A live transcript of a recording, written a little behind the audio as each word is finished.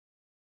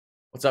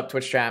What's up,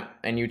 Twitch chat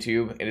and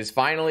YouTube? It is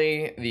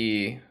finally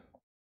the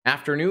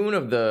afternoon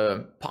of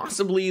the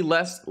possibly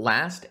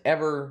last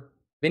ever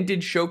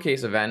Vintage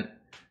Showcase event.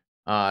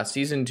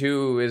 Season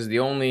 2 is the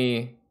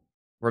only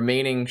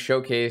remaining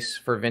showcase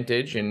for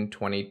Vintage in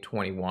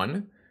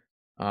 2021.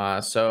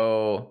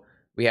 So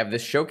we have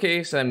this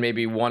showcase and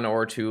maybe one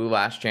or two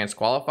last chance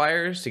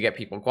qualifiers to get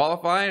people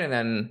qualified, and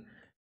then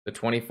the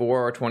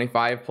 24 or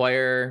 25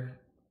 player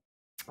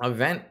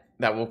event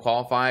that will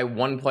qualify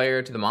one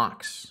player to the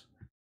MOCs.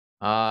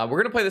 We're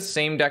going to play the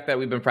same deck that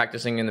we've been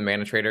practicing in the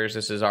Mana Traders.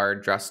 This is our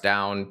Dress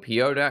Down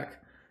PO deck.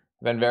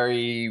 I've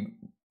been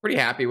pretty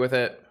happy with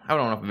it. I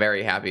don't know if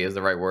very happy is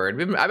the right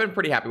word. I've been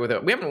pretty happy with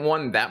it. We haven't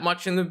won that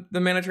much in the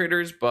Mana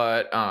Traders,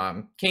 but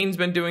Kane's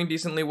been doing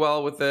decently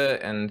well with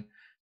it, and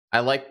I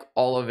like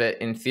all of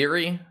it in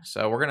theory.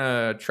 So we're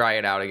going to try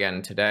it out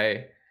again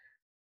today.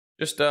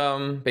 Just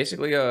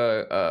basically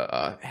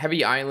a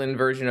heavy island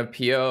version of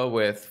PO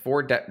with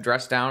 4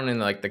 dress down in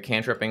like the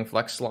cantripping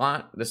flex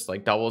slot. This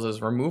like doubles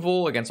as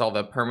removal against all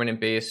the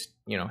permanent based,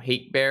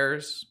 hate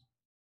bears.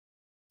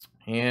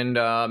 And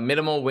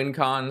minimal win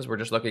cons. We're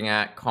just looking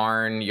at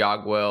Karn,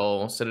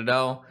 Yogg-Will,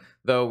 Citadel.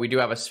 Though we do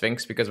have a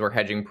Sphinx because we're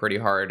hedging pretty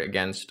hard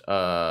against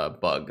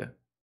Bug.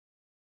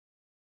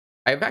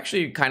 I've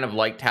actually kind of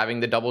liked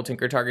having the double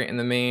Tinker target in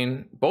the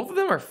main. Both of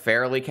them are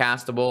fairly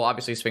castable.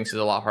 Obviously, Sphinx is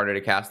a lot harder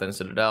to cast than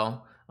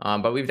Citadel.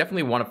 But we've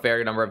definitely won a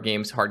fair number of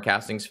games hard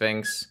casting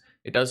Sphinx.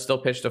 It does still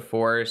pitch to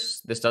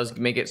Force. This does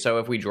make it so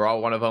if we draw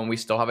one of them, we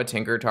still have a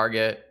Tinker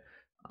target.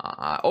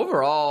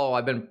 Overall,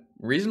 I've been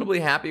reasonably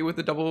happy with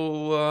the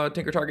double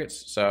Tinker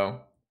targets. So,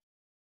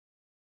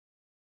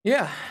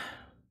 yeah.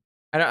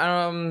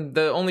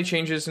 The only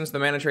changes since the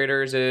Mana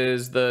Traders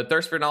is the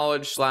Thirst for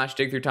Knowledge /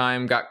 Dig Through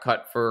Time got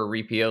cut for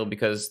repeal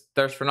because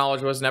Thirst for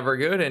Knowledge was never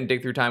good and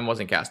Dig Through Time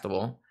wasn't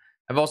castable.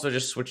 I've also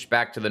just switched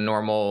back to the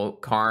normal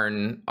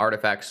Karn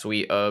artifact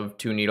suite of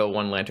 2 Needle,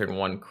 1 Lantern,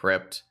 1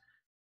 Crypt.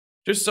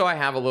 Just so I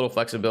have a little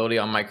flexibility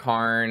on my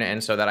Karn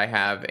and so that I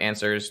have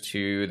answers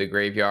to the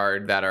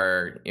graveyard that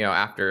are,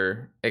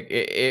 after...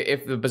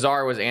 If the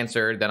Bazaar was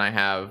answered, then I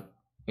have,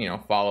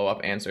 follow-up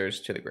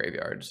answers to the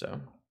graveyard,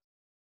 so...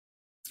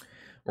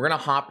 We're going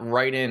to hop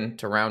right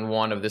into round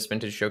 1 of this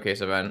Vintage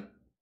Showcase event.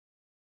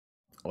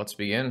 Let's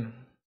begin.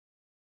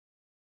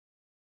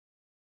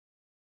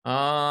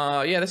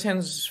 Yeah, this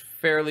hand's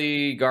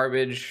fairly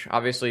garbage.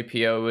 Obviously,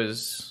 PO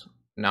is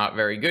not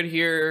very good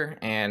here,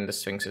 and the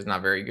Sphinx is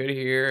not very good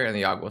here, and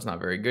the Yogg-Will's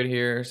not very good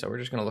here, so we're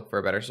just going to look for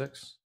a better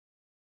 6.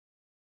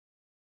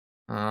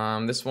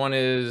 This one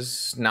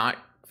is not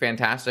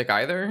fantastic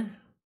either.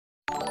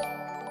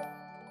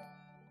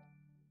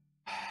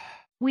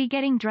 We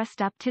getting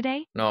dressed up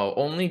today? No,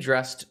 only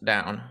dressed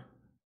down.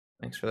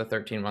 Thanks for the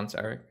 13 months,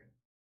 Eric.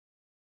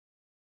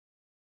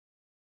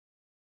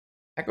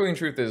 Echoing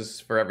Truth is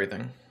for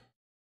everything.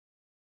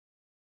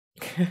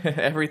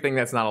 Everything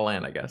that's not a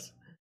land, I guess.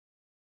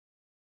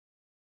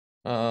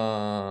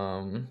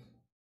 So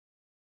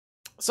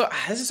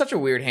this is such a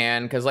weird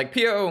hand because like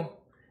PO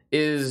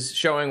is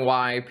showing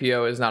why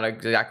PO is not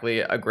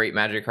exactly a great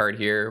Magic card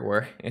here,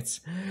 where it's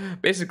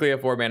basically a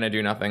 4-mana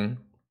do nothing.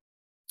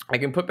 I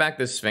can put back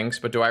this Sphinx,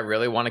 but do I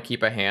really want to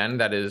keep a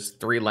hand that is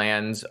 3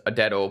 lands, a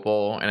dead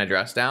opal, and a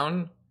dress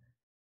down?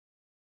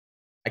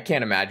 I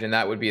can't imagine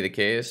that would be the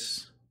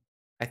case.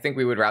 I think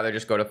we would rather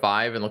just go to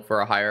 5 and look for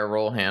a higher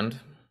roll hand.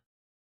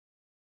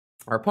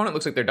 Our opponent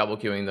looks like they're double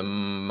queuing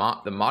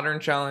the modern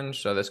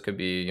challenge, so this could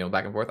be,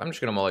 back and forth. I'm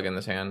just gonna mulligan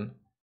this hand.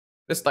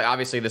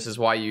 Obviously this is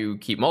why you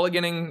keep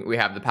mulliganing. We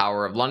have the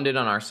power of London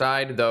on our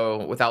side,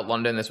 though without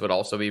London this would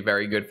also be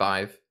very good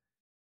 5.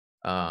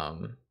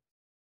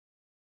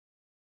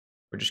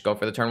 Or just go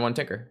for the turn 1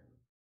 Tinker.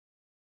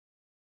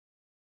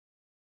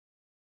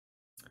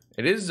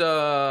 It is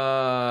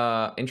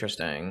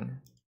interesting.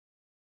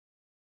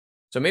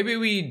 So maybe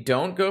we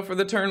don't go for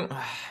the turn.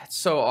 It's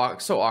so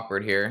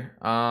awkward here.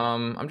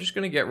 I'm just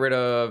gonna get rid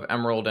of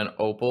Emerald and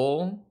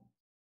Opal.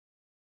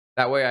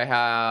 That way I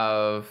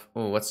have.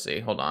 Oh, let's see.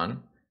 Hold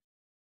on.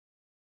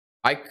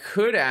 I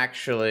could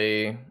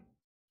actually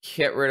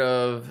get rid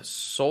of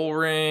Soul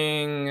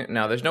Ring.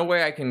 No, there's no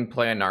way I can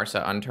play a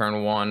Narset on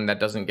turn 1 that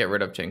doesn't get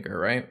rid of Tinker,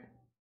 right?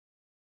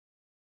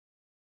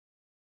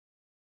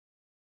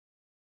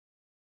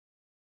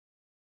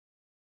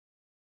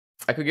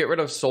 I could get rid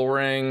of Soul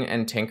Ring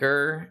and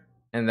Tinker,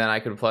 and then I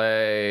could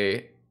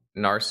play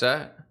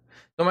Narset.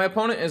 So my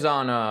opponent is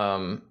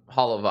on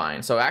Hollow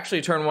Vine. So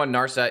actually turn 1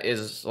 Narset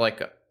is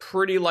like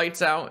pretty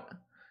lights out.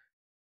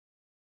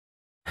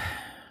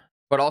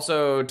 But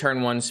also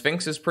turn 1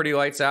 Sphinx is pretty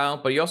lights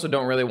out, but you also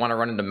don't really want to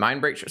run into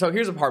Mindbreak Trap. So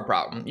here's a hard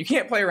problem. You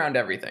can't play around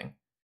everything.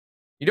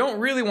 You don't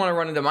really want to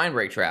run into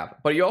Mindbreak Trap,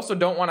 but you also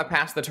don't want to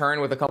pass the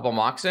turn with a couple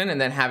mocks in and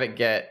then have it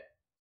get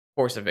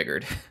Force of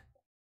Vigored.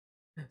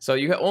 So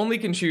you only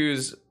can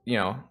choose,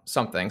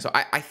 something. So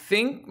I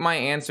think my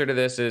answer to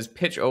this is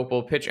pitch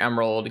Opal, pitch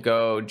Emerald,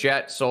 go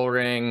Jet, Soul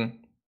Ring,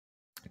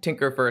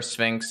 Tinker for a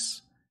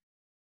Sphinx.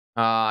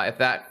 If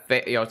that,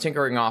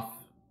 tinkering off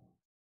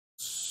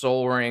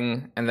Soul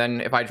Ring, and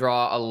then if I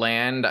draw a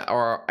land,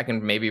 or I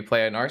can maybe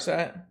play a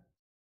Narset.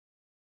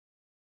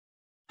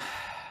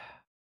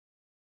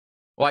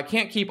 Well, I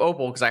can't keep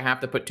Opal because I have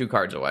to put 2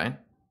 cards away.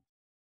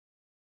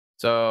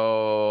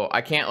 So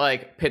I can't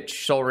like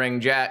pitch Sol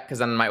Ring Jet because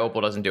then my Opal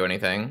doesn't do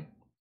anything.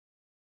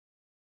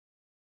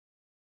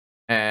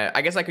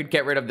 I guess I could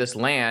get rid of this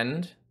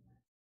land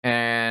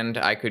and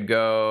I could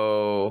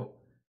go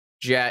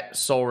Jet,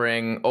 Sol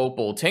Ring,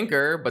 Opal,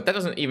 Tinker, but that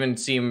doesn't even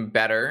seem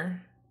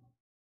better.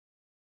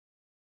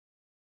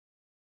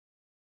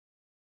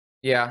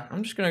 Yeah,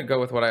 I'm just gonna go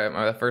with what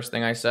the first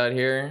thing I said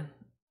here.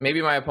 Maybe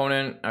my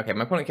opponent, okay,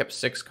 my opponent kept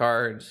 6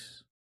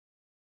 cards.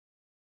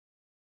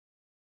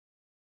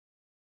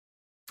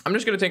 I'm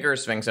just gonna Tinker a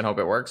Sphinx and hope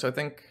it works, I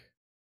think.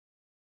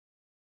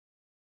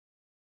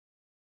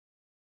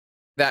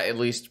 That at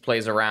least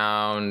plays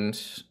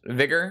around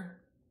Vigor.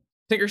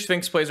 Tinker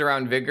Sphinx plays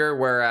around Vigor,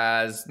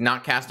 whereas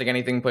not casting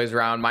anything plays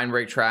around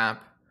Mindbreak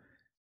Trap,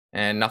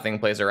 and nothing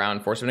plays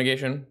around Force of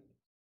Negation.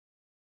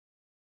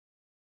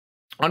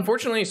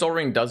 Unfortunately, Sol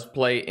Ring does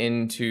play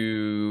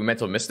into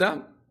Mental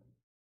Misstep,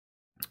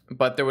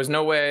 but there was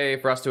no way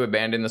for us to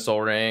abandon the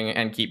Sol Ring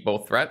and keep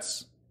both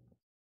threats.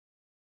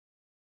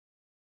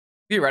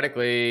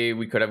 Theoretically,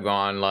 we could have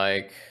gone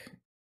like...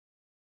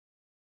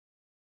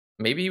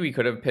 Maybe we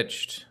could have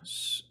pitched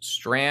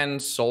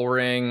Strand, Sol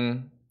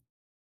Ring,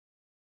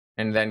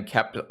 and then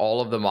kept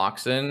all of the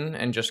Moxen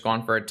and just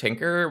gone for a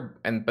Tinker.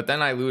 But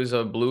then I lose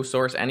a blue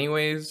source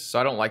anyways, so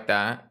I don't like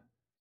that.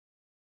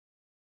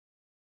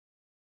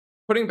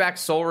 Putting back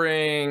Sol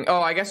Ring...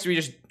 Oh, I guess we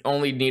just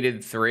only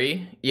needed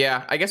 3.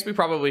 Yeah, I guess we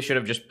probably should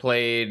have just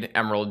played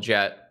Emerald,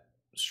 Jet,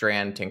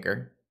 Strand,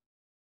 Tinker.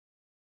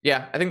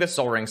 Yeah, I think the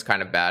Sol Ring's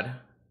kind of bad.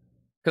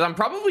 Because I'm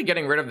probably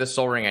getting rid of this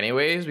Sol Ring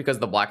anyways, because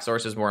the black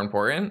source is more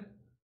important.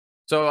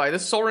 So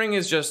this Sol Ring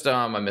is just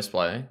a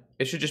misplay.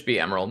 It should just be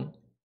Emerald.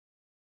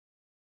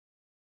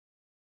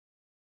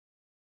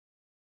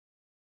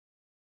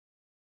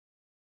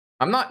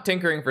 I'm not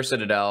tinkering for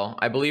Citadel.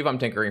 I believe I'm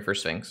tinkering for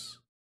Sphinx.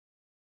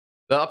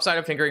 The upside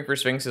of tinkering for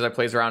Sphinx is I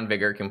plays around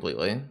Vigor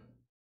completely.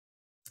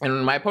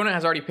 And my opponent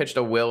has already pitched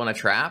a Will and a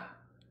Trap.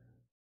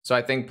 So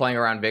I think playing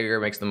around Vigor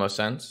makes the most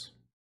sense.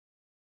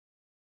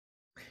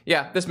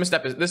 Yeah, this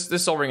misstep is...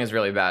 This Sol Ring is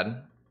really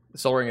bad. The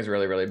Sol Ring is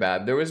really, really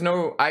bad. There was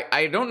no...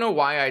 I don't know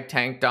why I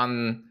tanked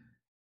on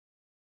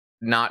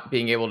not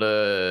being able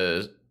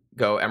to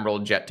go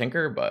Emerald, Jet,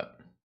 Tinker, but...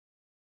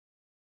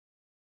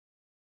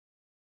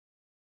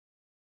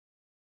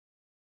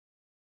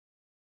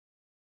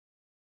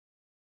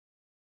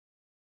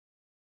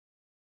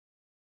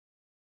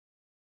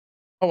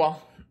 Oh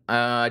well,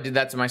 I did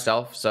that to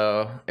myself,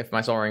 so if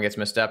my Sol Ring gets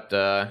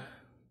misstepped,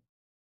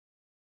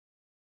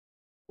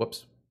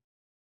 whoops.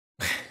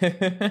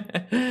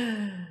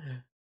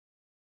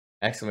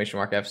 Exclamation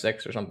mark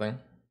F6 or something.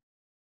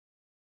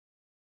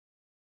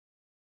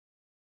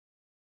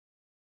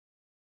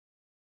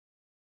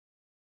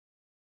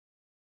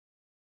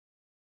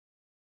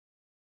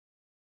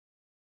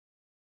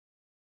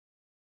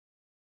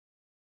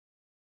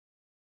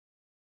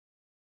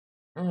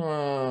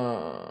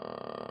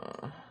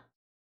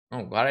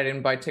 Oh, glad I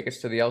didn't buy tickets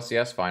to the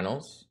LCS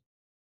finals.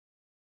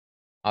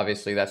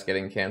 Obviously, that's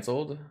getting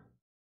canceled.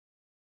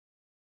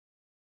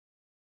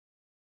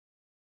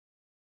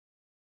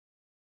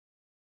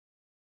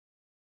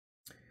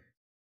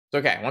 It's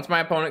okay. Once my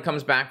opponent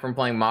comes back from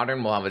playing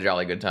Modern, we'll have a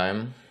jolly good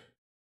time.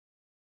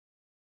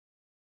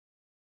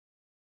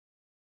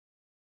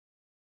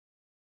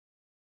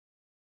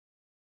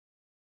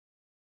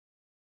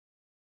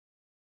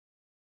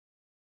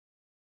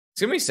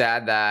 It's gonna be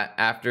sad that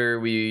after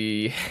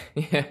we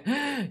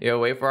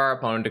wait for our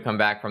opponent to come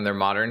back from their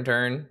Modern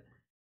turn,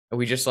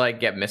 we just like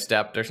get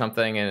misstepped or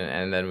something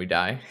and then we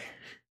die.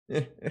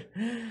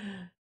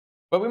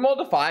 But we mulled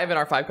a 5 and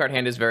our 5-card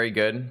hand is very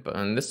good. But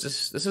this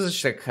is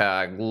just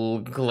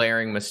a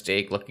glaring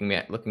mistake looking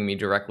me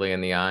directly in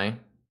the eye.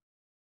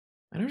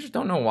 I just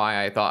don't know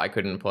why I thought I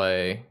couldn't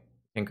play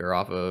Tinker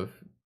off of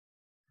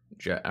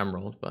Jet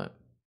Emerald, but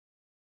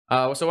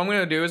so what I'm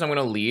gonna do is I'm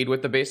gonna lead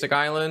with the basic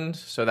island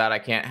so that I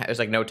can't. There's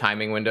like no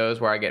timing windows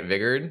where I get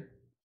vigored.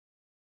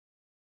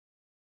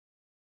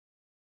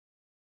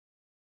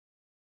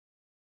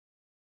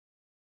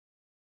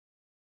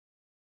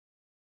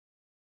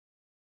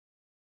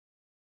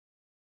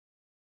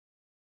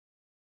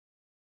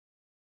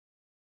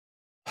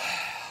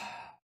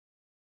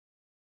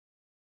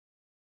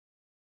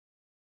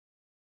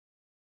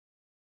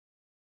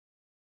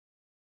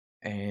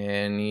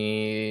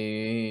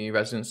 Any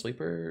resident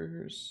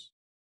sleepers?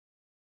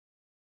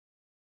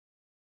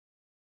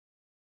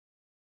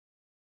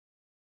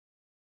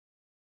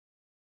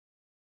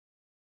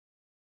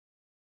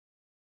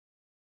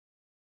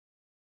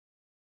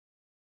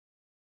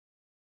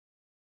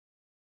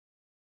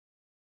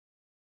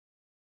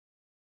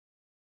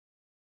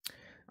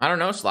 I don't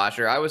know,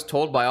 Slasher. I was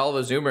told by all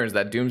the Zoomers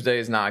that Doomsday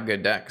is not a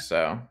good deck,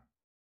 so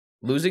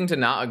losing to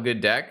not a good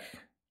deck,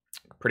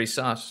 pretty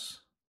sus.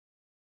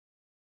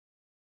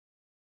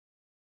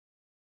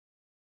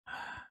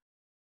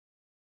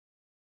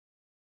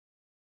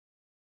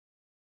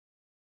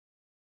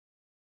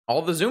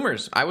 All the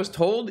Zoomers. I was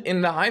told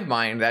in the hive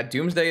mind that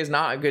Doomsday is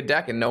not a good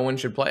deck and no one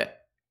should play it.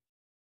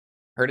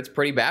 Heard it's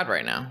pretty bad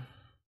right now.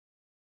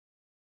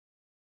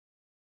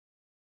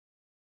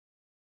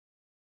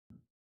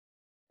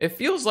 It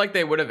feels like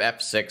they would have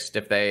F6'd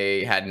if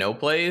they had no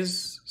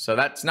plays, so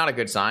that's not a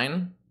good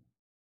sign.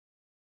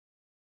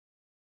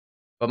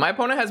 But my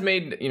opponent has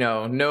made, you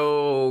know,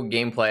 no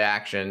gameplay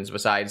actions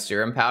besides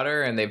Serum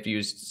Powder, and they've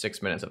used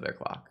 6 minutes of their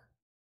clock.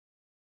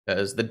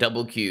 Because the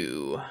double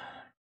Q.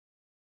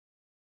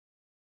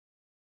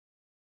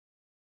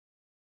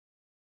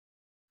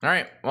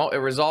 Alright, well, it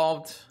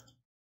resolved.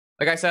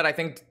 Like I said, I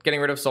think getting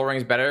rid of Soul Ring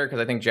is better, because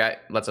I think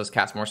Jet lets us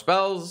cast more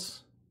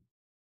spells.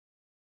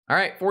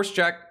 Alright, force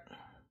check.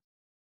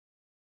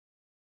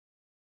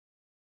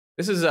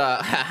 This is a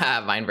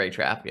Vine Break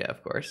Trap, yeah,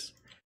 of course.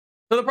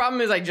 So the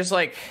problem is I just,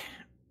 like,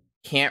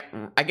 can't.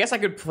 I guess I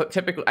could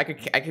I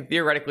could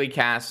theoretically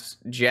cast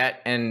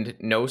Jet and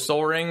no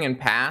Soul Ring and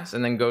pass,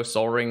 and then go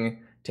Soul Ring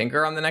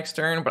Tinker on the next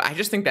turn, but I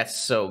just think that's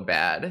so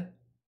bad.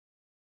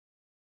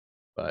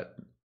 But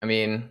I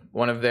mean,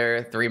 one of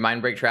their 3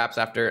 Mind Break Traps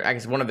after, I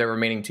guess one of their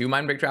remaining 2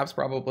 Mind Break Traps,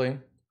 probably.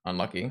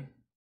 Unlucky.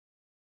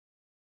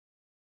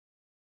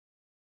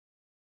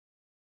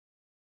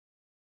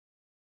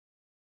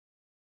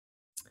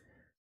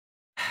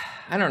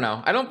 I don't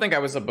know. I don't think I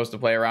was supposed to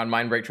play around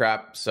Mind Break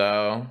Trap,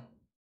 so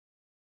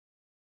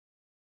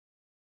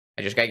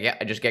I just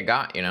get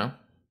got, you know?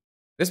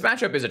 This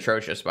matchup is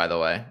atrocious, by the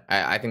way.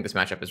 I think this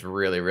matchup is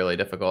really, really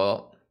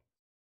difficult.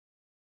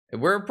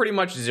 We're pretty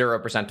much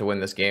 0% to win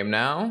this game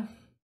now.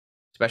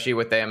 Especially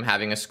with them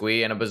having a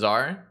Squee and a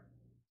Bazaar.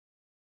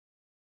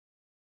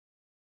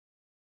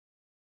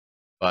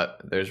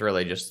 But there's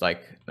really just,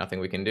 like, nothing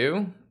we can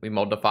do. We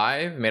mulled to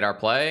 5, made our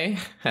play.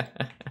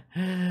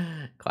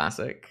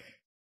 Classic.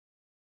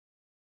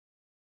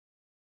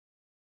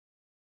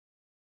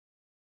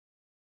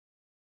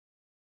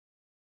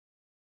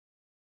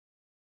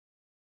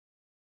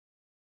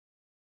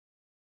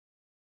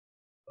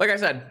 Like I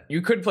said,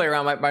 you could play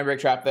around Mind Break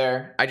Trap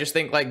there. I just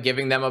think, like,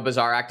 giving them a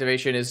Bazaar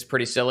activation is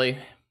pretty silly.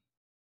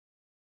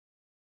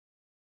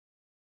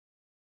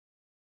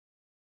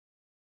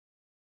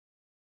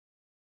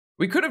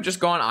 We could have just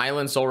gone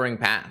Island Soul Ring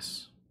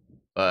Pass.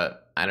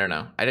 But, I don't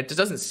know. It just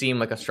doesn't seem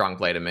like a strong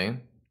play to me.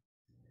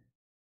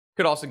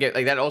 Could also get,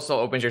 like, that also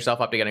opens yourself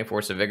up to getting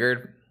Force of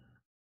Vigor.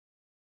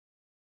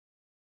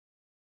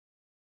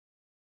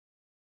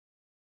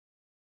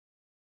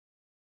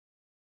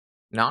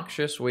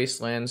 Noxious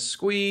Wasteland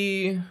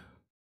Squee.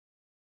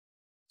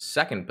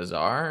 Second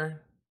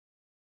Bazaar.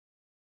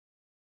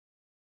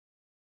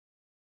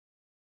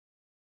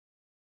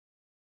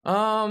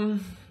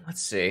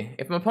 Let's see.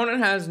 If my opponent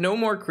has no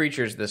more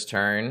creatures this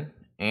turn,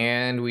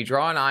 and we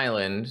draw an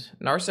island,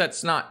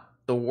 Narset's not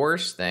the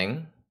worst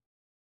thing.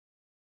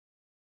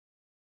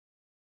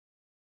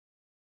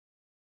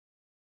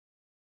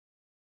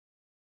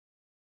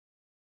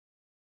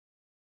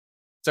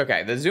 It's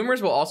okay. The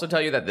Zoomers will also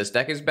tell you that this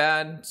deck is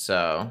bad,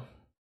 so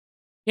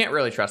can't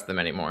really trust them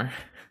anymore.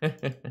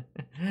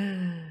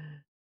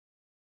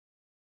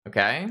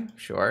 Okay,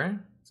 sure.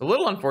 It's a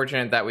little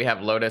unfortunate that we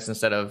have Lotus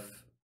instead of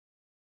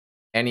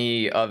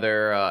any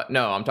other...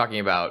 no, I'm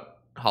talking about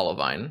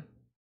Hollowvine.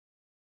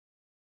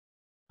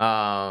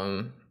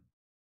 I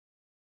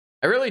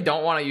really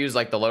don't want to use,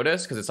 like, the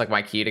Lotus, because it's, like,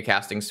 my key to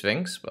casting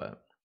Sphinx,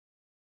 but...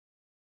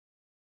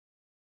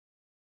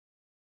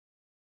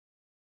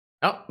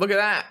 Oh, look at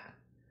that!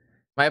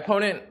 My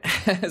opponent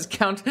has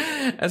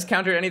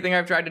countered anything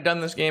I've tried to done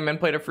this game and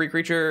played a free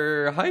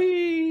creature.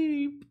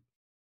 Hype!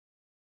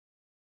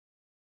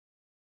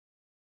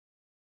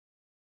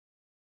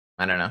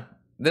 I don't know.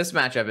 This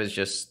matchup is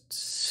just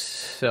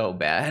so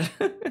bad.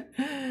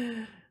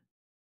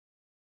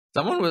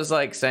 Someone was,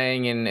 like,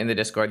 saying in the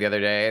Discord the other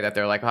day that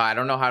they're like, oh, I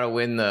don't know how to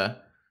win the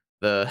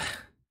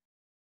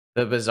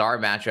Bazaar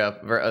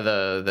matchup,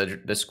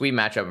 the Squee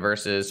matchup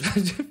versus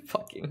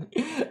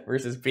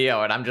versus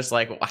PO, and I'm just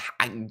like,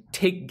 I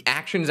take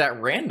actions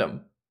at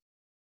random.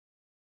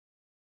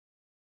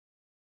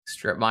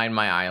 Strip mine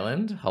my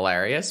island,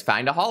 hilarious.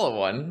 Find a hollow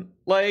one,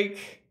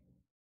 like.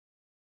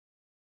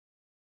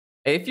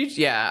 If you,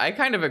 yeah, I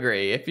kind of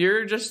agree. If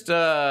you're just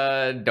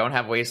don't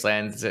have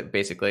wastelands,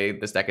 basically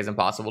this deck is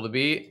impossible to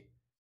beat.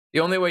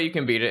 The only way you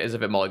can beat it is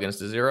if it mulligans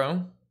to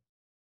 0.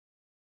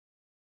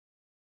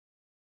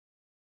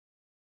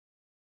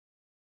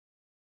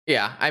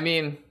 Yeah, I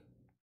mean,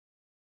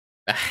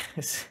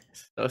 it's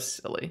so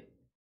silly.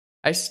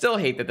 I still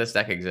hate that this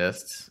deck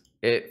exists.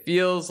 It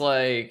feels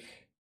like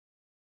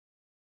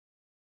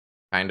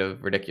kind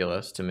of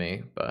ridiculous to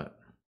me, but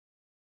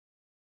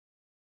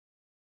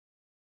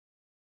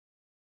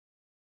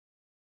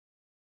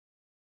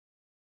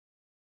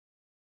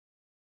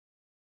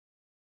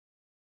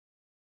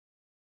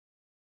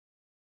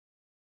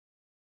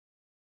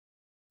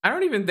I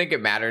don't even think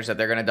it matters that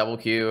they're going to double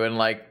queue and,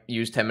 like,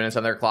 use 10 minutes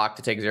on their clock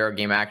to take 0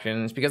 game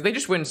actions, because they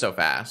just win so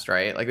fast,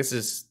 right? Like, this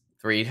is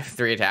three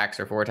attacks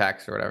or 4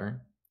 attacks or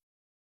whatever.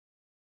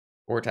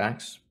 4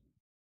 attacks.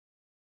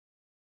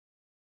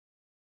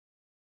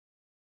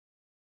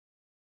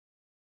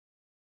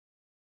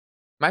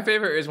 My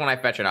favorite is when I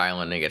fetch an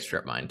island and get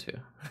strip mine too.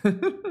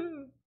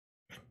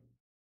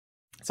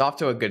 It's off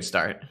to a good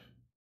start.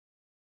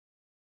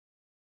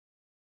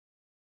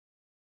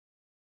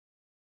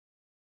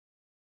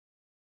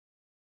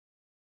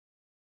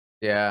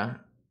 Yeah.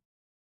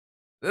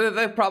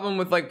 The problem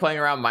with like playing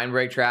around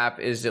Mindbreak Trap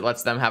is it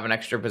lets them have an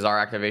extra bizarre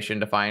activation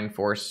to find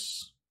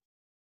force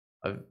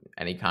of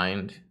any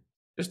kind.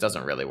 Just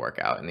doesn't really work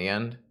out in the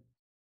end.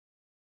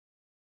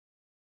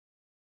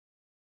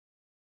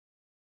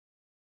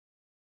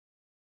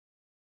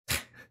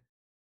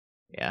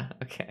 Yeah,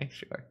 okay,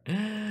 sure.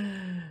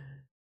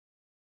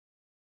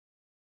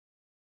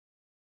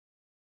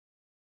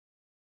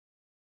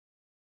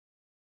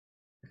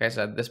 Like I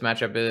said, this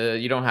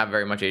matchup, you don't have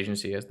very much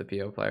agency as the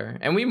PO player.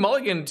 And we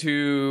mulliganed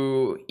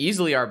to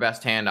easily our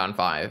best hand on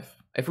 5.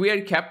 If we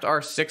had kept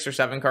our 6 or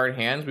 7 card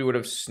hands, we would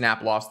have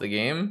snap lost the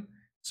game.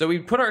 So we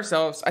put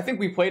ourselves, I think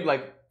we played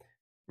like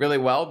really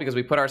well because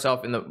we put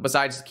ourselves in the,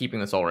 besides keeping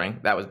the Soul Ring,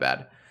 that was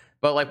bad.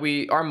 But like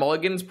our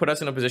mulligans put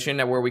us in a position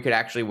where we could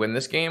actually win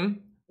this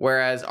game.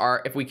 Whereas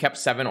if we kept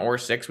 7 or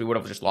 6, we would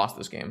have just lost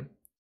this game.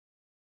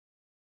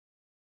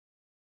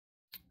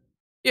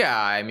 Yeah,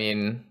 I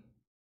mean,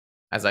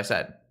 as I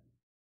said,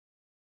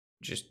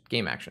 just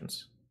game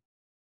actions.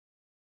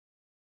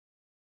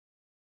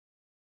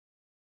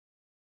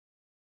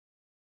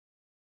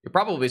 You're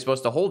probably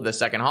supposed to hold the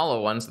second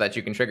hollow one so that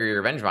you can trigger your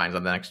Revenge Vines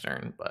on the next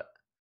turn, but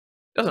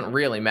it doesn't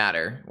really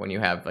matter when you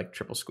have like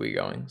triple squee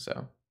going,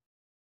 so.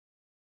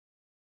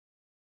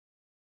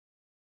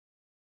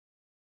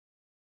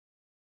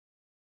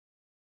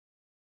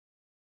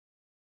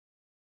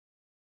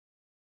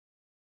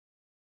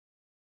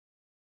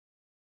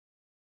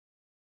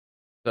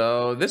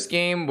 So this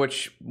game,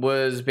 which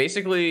was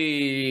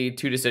basically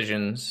 2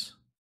 decisions,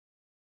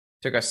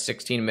 took us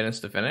 16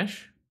 minutes to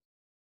finish.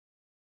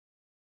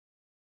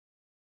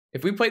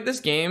 If we played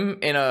this game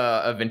in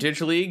a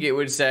vintage league, it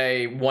would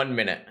say 1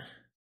 minute.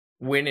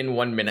 Win in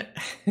 1 minute.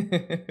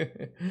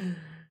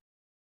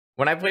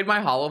 When I played my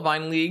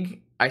Hollowvine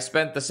league, I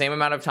spent the same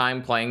amount of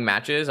time playing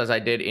matches as I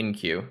did in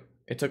queue.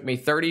 It took me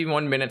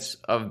 31 minutes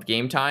of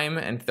game time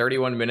and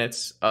 31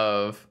 minutes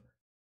of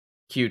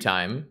queue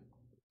time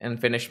and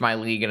finished my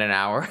league in an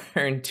hour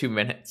and 2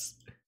 minutes.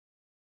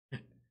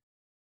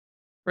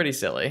 Pretty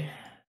silly.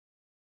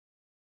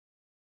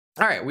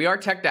 All right, we are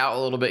teched out a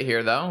little bit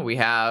here though. We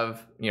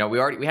have, we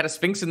had a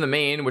Sphinx in the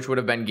main, which would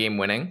have been game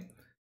winning.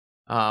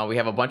 We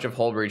have a bunch of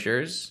Hull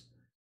Breachers.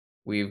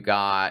 We've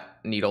got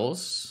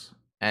Needles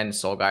and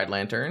Soul Guide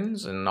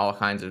Lanterns and all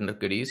kinds of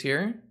goodies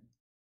here.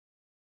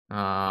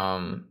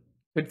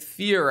 Could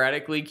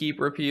theoretically keep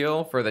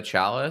Repeal for the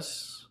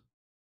Chalice.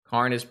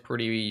 Karn is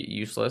pretty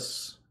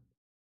useless.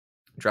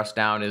 Dress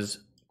Down is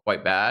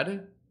quite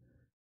bad.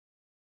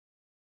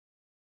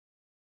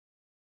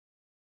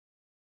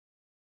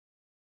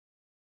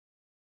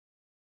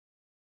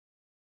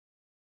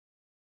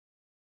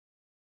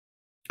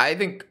 I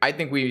think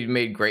we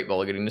made great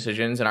mulliganing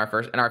decisions, and our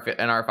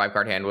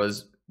 5-card hand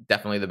was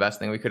definitely the best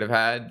thing we could have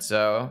had.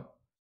 So,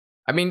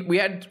 I mean, we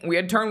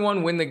had turn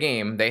 1 win the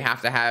game. They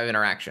have to have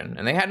interaction,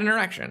 and they had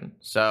interaction.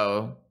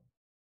 So,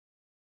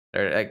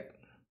 they're like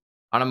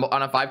on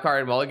a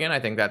 5-card mulligan. I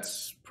think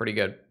that's pretty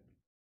good.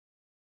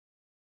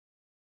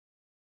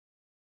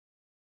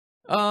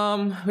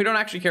 We don't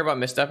actually care about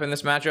Misstep in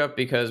this matchup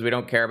because we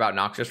don't care about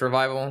Noxious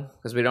Revival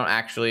because we don't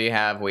actually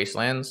have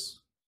Wastelands.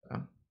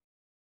 So.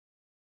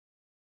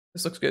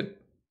 This looks good.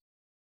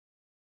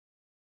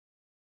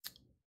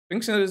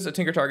 Sphinx as a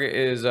Tinker target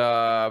is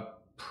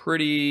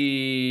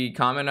pretty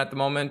common at the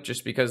moment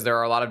just because there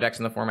are a lot of decks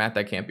in the format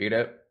that can't beat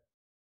it.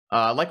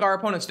 Like our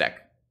opponent's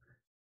deck.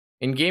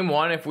 In game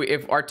 1,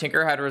 if our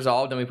Tinker had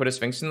resolved and we put a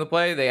Sphinx in the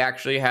play, they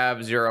actually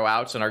have 0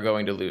 outs and are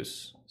going to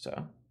lose.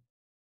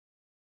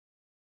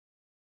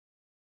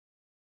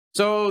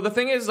 So the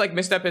thing is, like,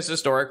 Misstep is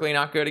historically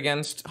not good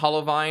against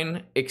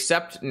Hollowvine,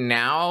 except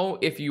now,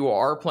 if you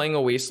are playing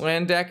a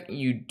Wasteland deck,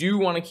 you do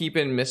want to keep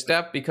in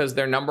Misstep because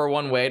their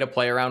 #1 way to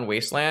play around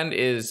Wasteland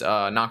is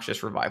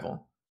Noxious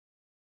Revival.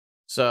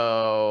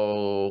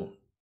 So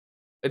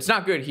it's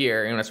not good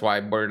here, and that's why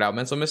I bordered out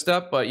Mental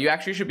Misstep, but you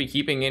actually should be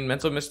keeping in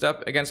Mental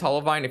Misstep against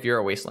Hollowvine if you're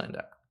a Wasteland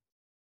deck.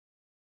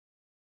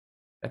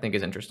 I think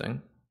is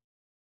interesting.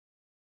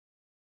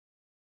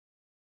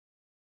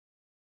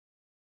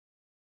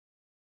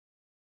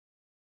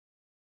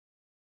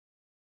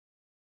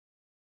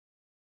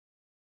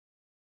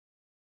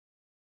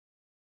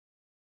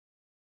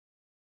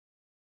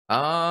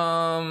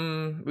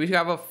 We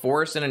have a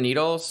Force and a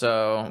Needle,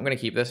 so I'm gonna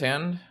keep this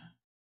hand.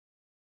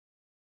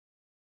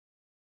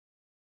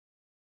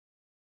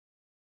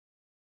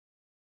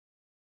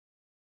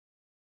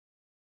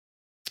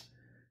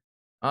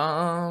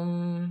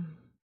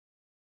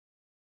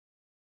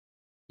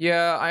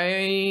 Yeah,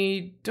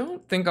 I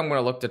don't think I'm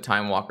gonna look to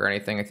Time Walk or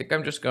anything. I think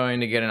I'm just going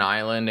to get an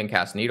island and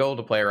cast Needle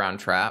to play around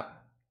Trap.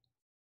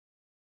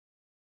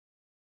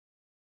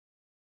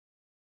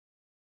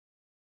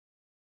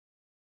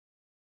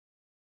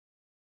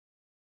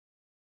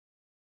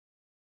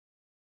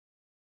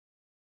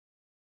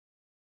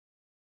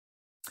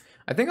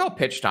 I think I'll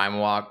pitch Time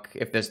Walk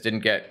if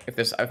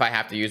I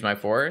have to use my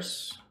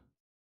Force.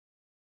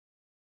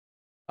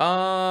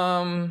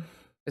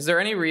 Is there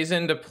any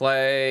reason to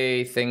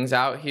play things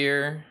out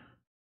here?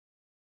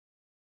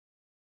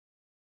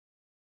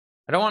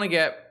 I don't want to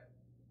get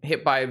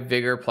hit by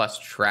vigor plus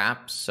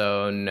traps,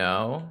 so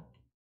no.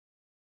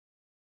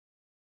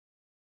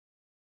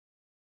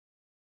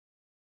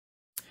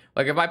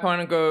 Like if I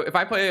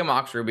play a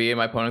Mox Ruby and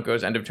my opponent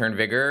goes end of turn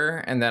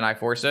vigor and then I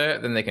force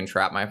it, then they can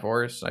trap my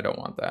force. I don't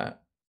want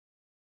that.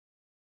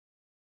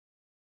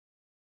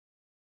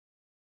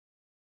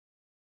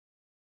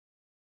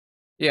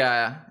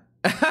 Yeah.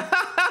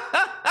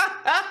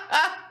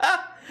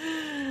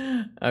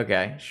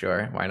 Okay,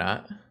 sure. Why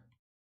not?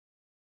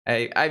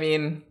 I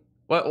mean,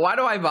 why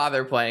do I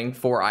bother playing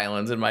 4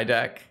 islands in my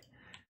deck?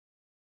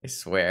 I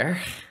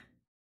swear.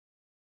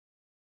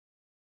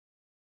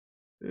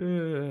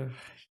 Ugh.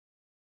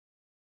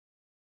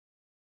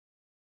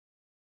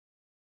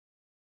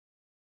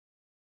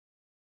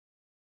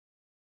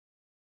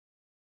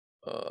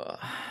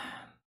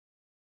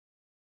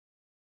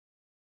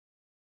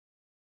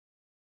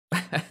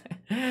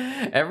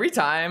 Every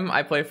time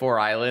I play 4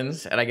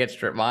 islands and I get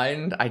strip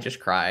mined, I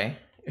just cry.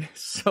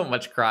 So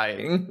much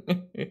crying.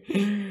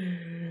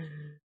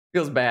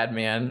 Feels bad,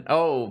 man.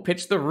 Oh,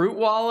 pitch the Root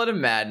Wallet of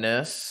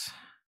Madness.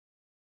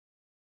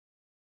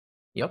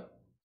 Yep.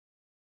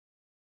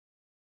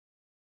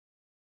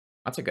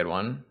 That's a good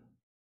one.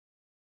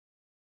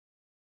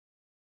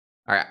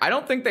 All right, I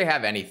don't think they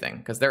have anything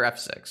because they're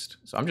F6'd.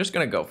 So I'm just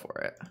going to go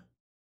for it.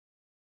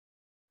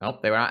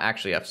 Nope, they were not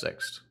actually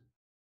F6'd.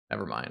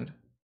 Never mind.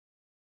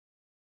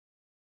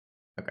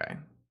 Okay.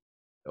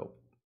 Dope.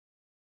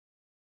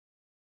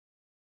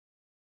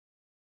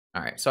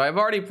 All right, so I've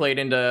already played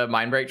into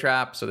Mindbreak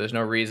Trap, so there's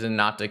no reason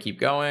not to keep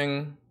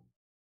going.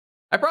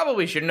 I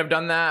probably shouldn't have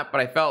done that, but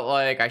I felt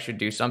like I should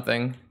do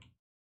something.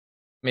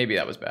 Maybe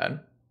that was bad.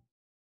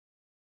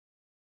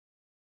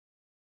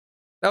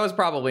 That was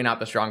probably not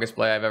the strongest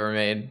play I've ever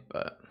made,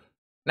 but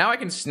now I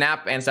can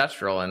snap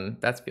Ancestral, and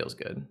that feels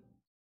good.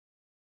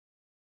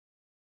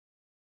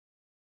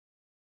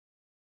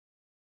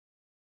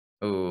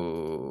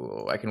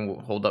 Ooh, I can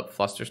hold up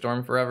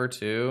Flusterstorm forever,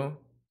 too.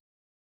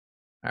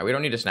 All right, we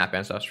don't need to snap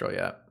Ancestral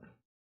yet.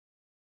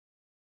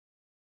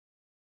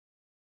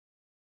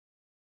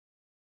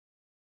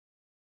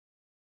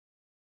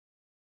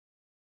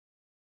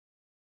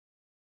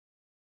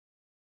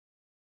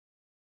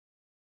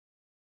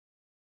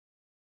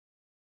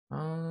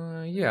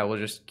 Yeah, we'll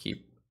just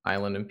keep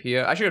Island and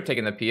PO. I should have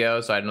taken the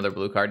PO, so I had another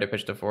blue card to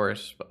pitch to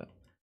Force, but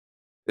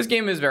this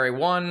game is very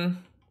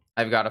one.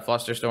 I've got a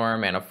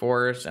Flusterstorm and a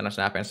Force and a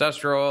Snap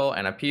Ancestral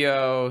and a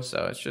PO,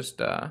 so it's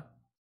just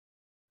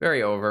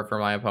very over for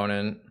my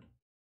opponent.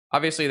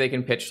 Obviously, they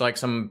can pitch like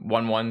some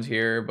 1/1s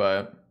here,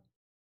 but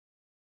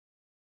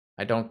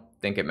I don't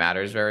think it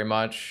matters very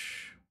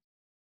much.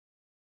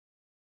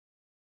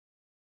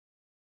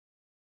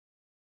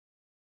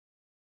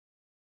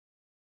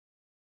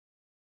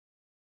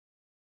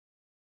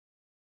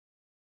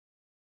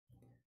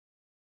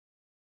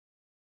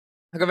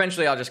 Like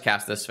eventually I'll just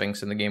cast this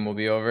Sphinx and the game will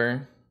be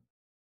over.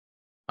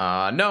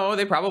 No,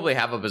 they probably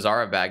have a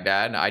Bazaar of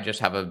Baghdad. I just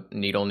have a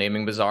Needle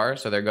naming Bazaar,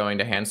 so they're going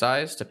to hand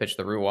size to pitch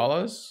the Root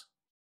Wallows.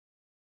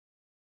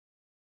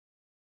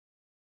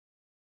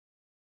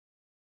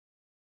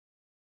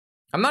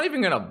 I'm not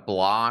even gonna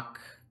block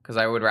because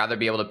I would rather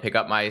be able to pick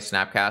up my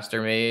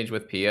Snapcaster Mage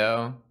with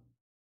PO.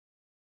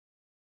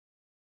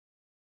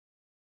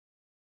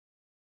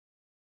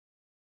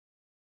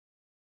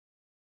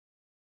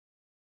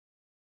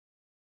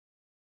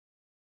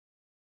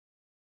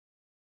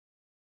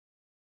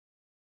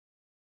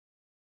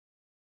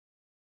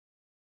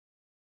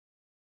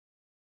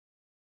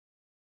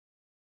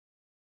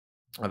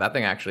 Oh, that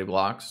thing actually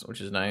blocks, which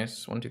is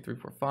nice. 1, 2, 3,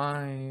 4,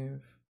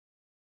 5.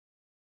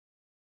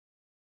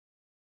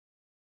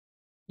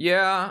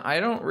 Yeah,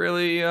 I don't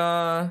really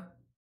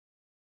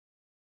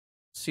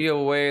see a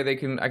way I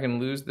can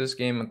lose this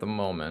game at the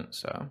moment,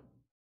 so.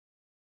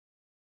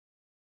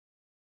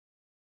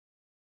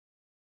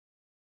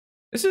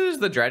 This is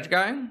the Dredge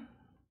guy.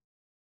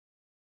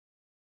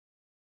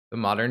 The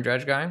modern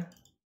Dredge guy.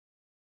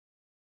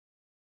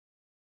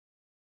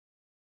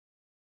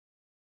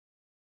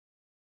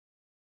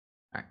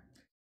 Alright.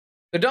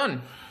 They're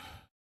done.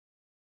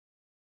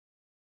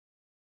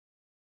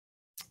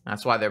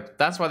 That's why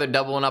they're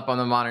doubling up on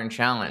the modern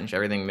challenge.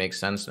 Everything makes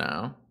sense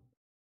now.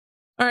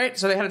 All right,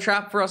 so they had a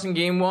trap for us in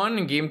game 1.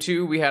 In game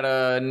 2, we had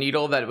a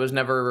Needle that was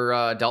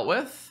never dealt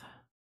with.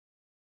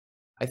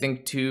 I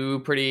think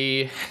 2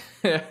 pretty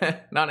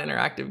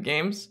non-interactive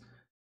games.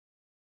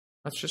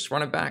 Let's just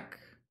run it back.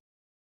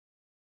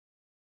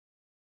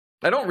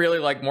 I don't really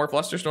like more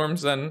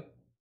Flusterstorms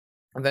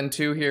than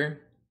 2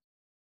 here.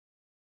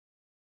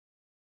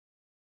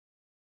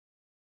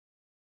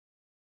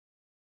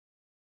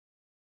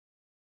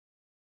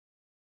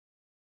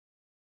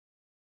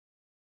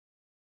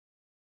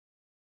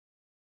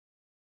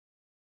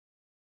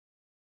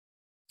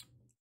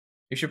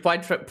 You should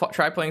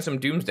try playing some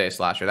Doomsday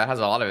Slasher. That has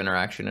a lot of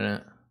interaction in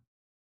it.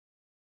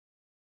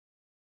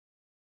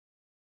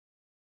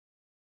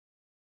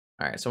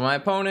 All right, so my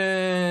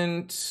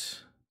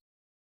opponent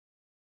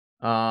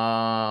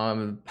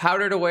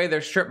Powdered away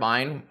their strip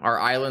mine. Our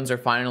islands are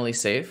finally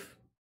safe.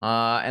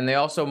 And they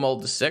also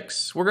mulled to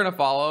 6. We're gonna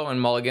follow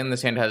and mulligan.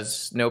 This hand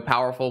has no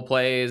powerful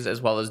plays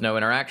as well as no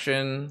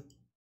interaction.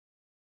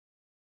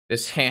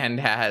 This hand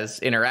has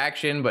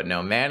interaction but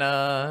no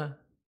mana.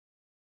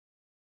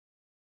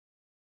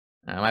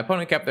 My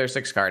opponent kept their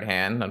 6-card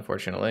hand,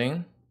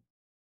 unfortunately.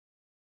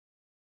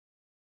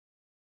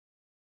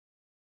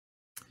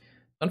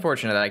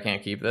 Unfortunate that I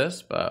can't keep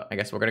this, but I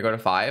guess we're gonna go to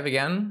 5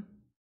 again.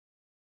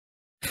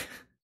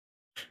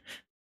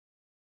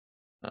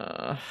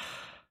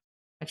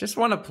 I just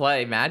want to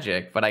play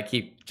Magic, but I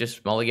keep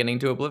just mulliganing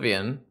to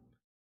Oblivion.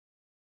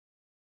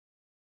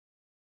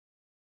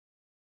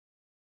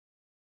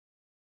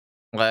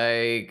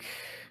 Like,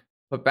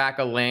 put back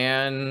a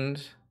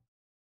land,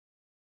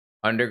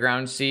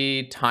 Underground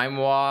Sea, Time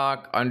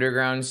Walk,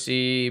 Underground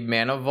Sea,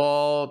 Mana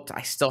Vault.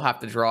 I still have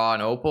to draw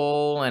an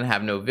Opal and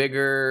have no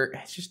Vigor.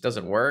 It just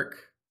doesn't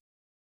work.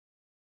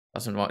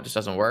 Just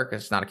doesn't work.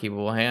 It's not a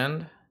keepable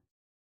hand.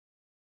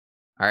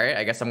 All right,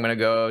 I guess I'm gonna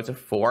go to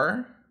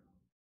 4.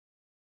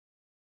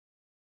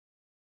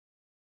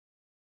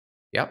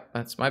 Yep,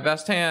 that's my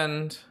best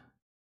hand.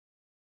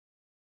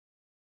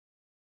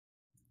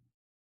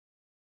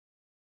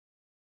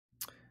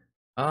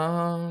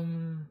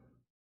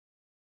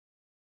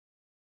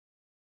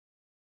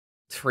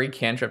 Three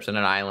cantrips in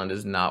an island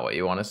is not what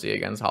you want to see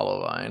against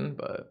Hollowvine,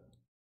 but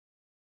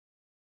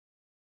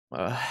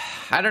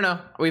I don't know.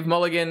 We've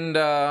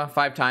mulliganed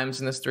 5 times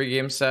in this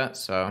 3-game set,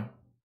 so,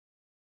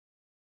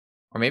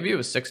 or maybe it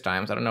was 6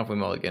 times. I don't know if we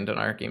mulliganed in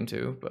our game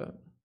too, but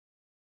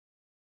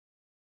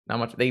not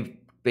much.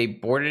 They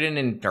boarded in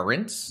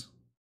Endurance.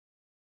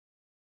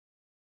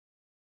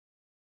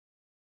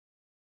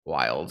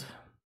 Wild.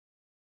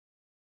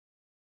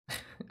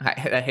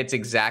 That hits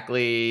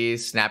exactly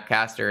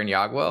Snapcaster and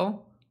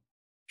Yogwell.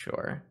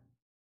 Sure.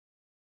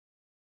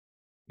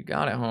 You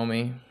got it,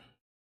 homie.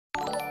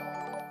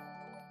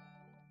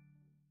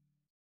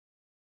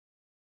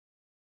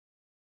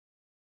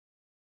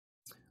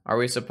 Are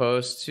we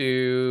supposed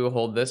to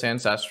hold this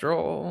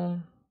Ancestral?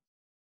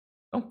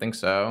 Don't think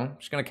so. I'm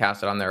just gonna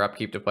cast it on their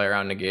upkeep to play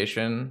around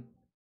negation.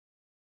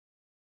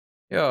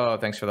 Yo,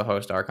 thanks for the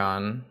host,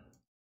 Archon.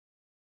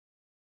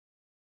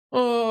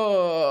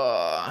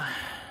 Oh,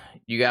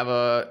 they have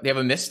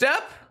a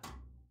misstep?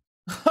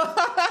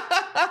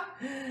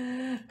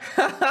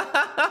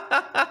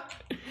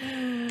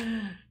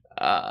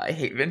 I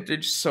hate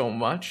Vintage so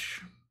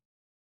much.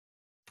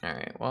 All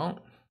right, well,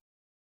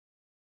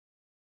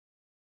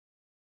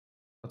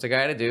 what's a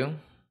guy to do?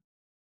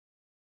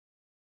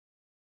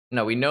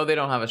 No, we know they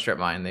don't have a strip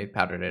mine. They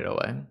powdered it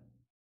away.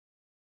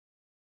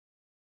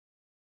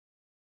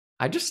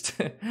 I just,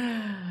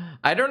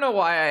 I don't know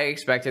why I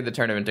expected the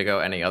tournament to go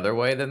any other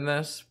way than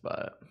this,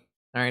 but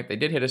all right, they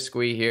did hit a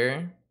squee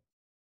here.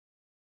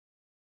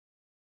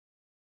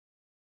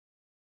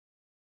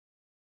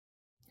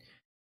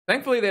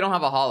 Thankfully, they don't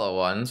have a hollow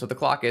one, so the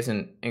clock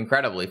isn't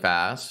incredibly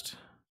fast.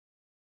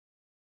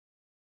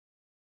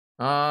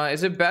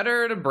 Is it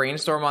better to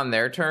brainstorm on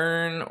their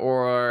turn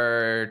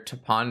or to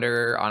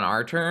ponder on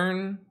our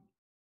turn?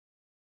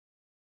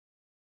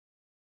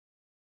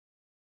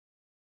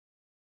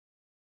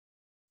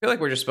 I feel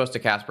like we're just supposed to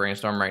cast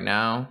brainstorm right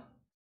now.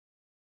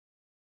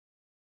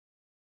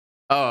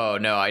 Oh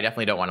no, I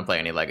definitely don't want to play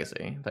any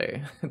legacy.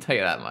 I'll tell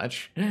you that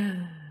much.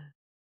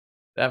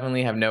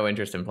 Definitely have no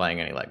interest in playing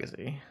any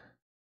legacy.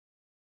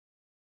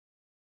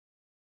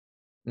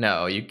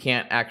 No, you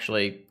can't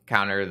actually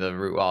counter the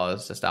Root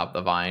Wallace to stop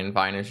the Vine.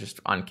 Vine is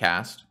just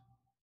uncast.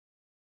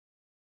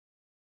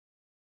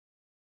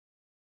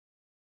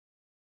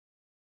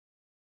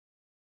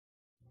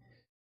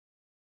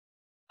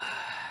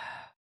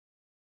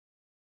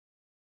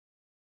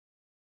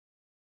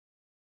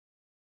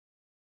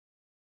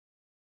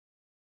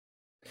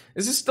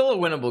 This is still a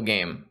winnable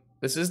game.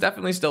 This is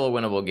definitely still a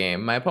winnable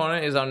game. My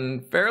opponent is on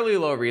fairly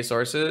low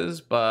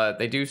resources, but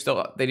they do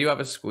have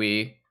a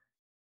squee.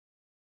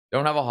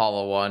 Don't have a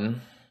hollow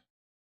one.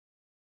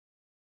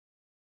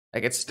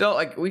 Like, it's still,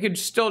 like, we could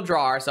still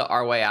draw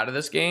our way out of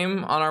this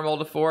game on our mull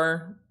to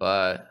 4,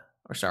 but,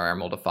 or sorry, our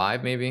mull to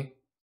 5 maybe.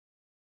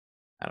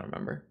 I don't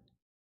remember.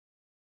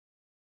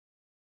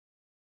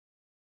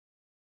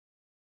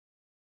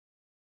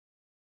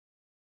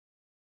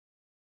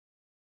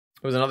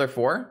 It was another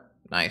 4.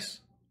 Nice.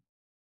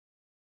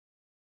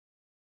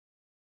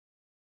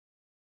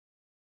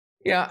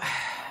 Yeah,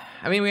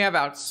 I mean, we have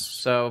outs,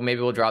 so maybe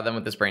we'll draw them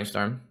with this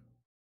brainstorm.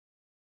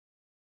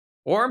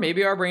 Or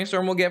maybe our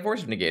brainstorm will get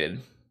force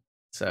negated.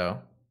 So,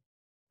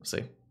 we'll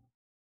see.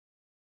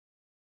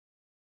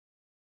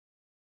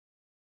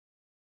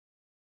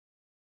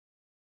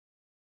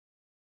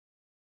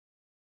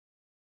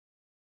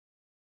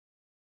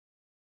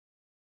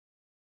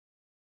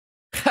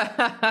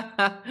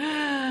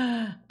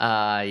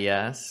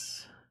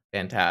 Yes.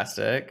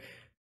 Fantastic.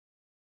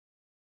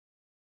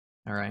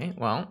 All right,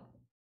 well.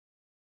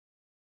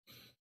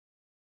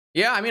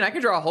 Yeah, I mean, I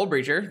could draw a Hull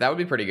Breacher. That would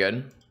be pretty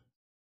good.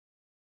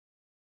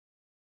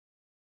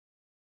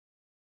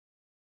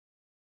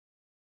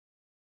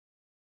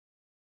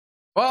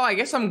 Well, I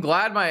guess I'm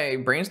glad my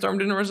brainstorm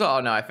didn't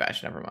resolve. No, I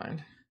fetched. Never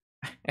mind.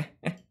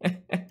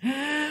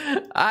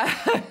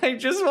 I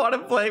just want to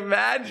play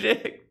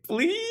Magic,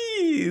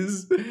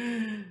 please.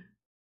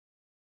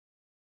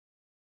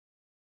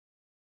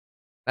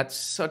 That's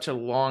such a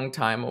long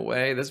time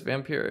away. This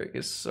Vampiric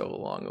is so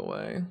long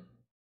away.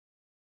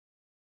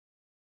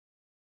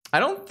 I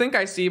don't think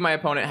I see my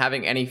opponent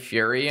having any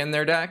Fury in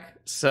their deck.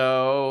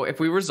 So if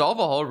we resolve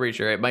a Hull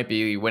Breacher, it might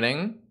be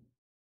winning.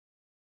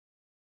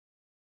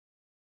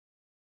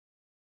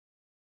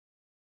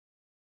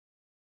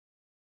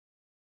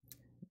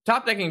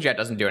 Top decking Jet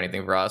doesn't do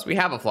anything for us. We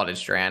have a Flooded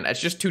Strand.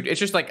 It's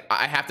just like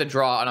I have to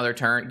draw another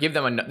turn. Give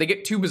them they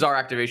get 2 Bazaar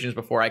activations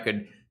before I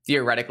could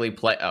theoretically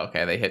play. Oh,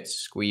 okay, they hit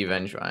Squee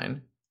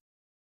Vengevine.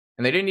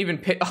 And they didn't even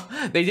pitch.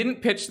 Oh, they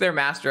didn't pitch their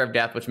Master of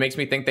Death, which makes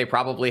me think they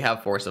probably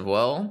have Force of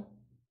Will.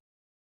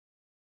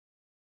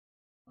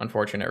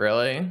 Unfortunate,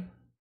 really.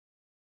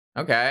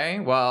 Okay,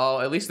 well,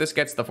 at least this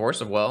gets the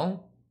Force of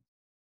Will.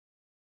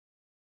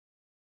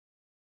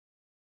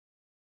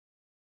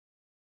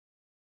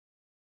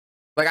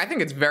 Like, I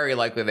think it's very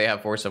likely they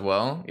have Force of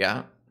Will.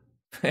 Yeah.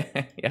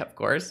 Yeah, of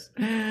course.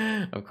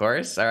 Of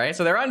course. All right,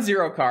 so they're on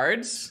 0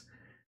 cards.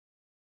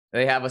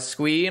 They have a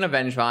Squee and a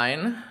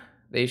Vengevine.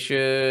 They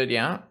should,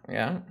 yeah.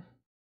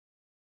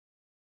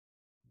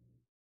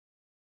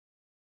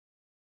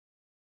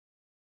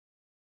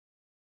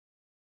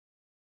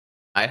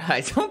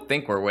 I don't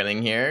think we're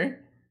winning here.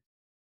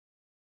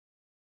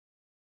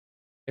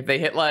 If they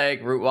hit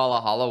like Root Wall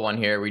a Hollow One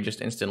here, we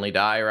just instantly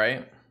die,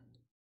 right?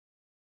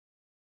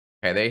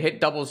 Okay, they hit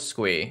double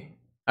Squee.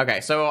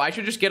 Okay, so I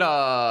should just get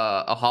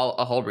a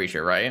Hull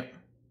Breacher, right?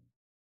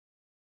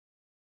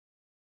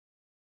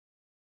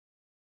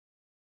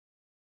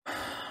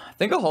 I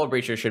think a Hull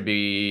Breacher should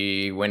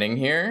be winning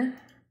here.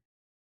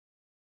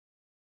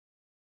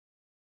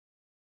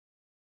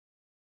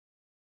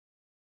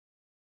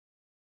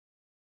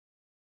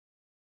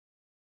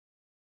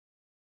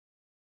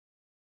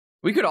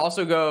 We could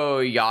also go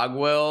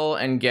Yogg-Will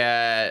and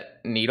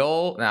get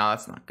Needle. No,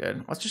 that's not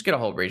good. Let's just get a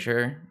Hull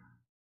Breacher.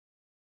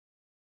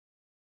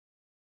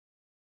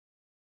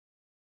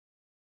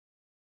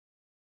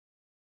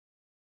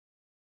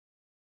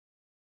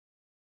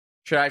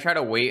 Should I try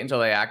to wait until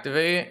they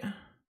activate?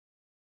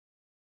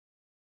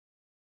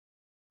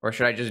 Or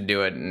should I just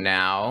do it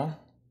now?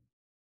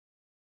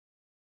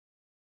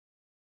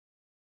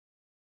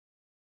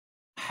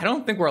 I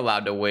don't think we're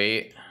allowed to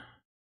wait.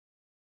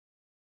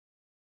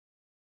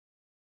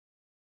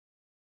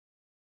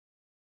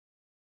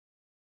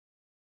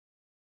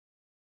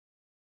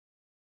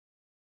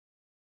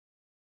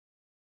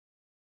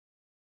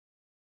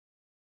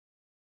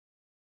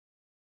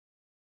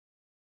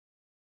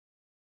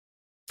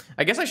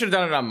 I guess I should have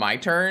done it on my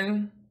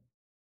turn.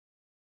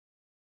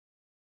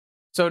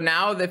 So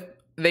now that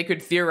they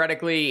could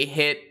theoretically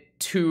hit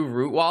 2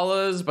 Root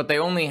Wallas, but they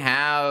only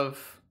have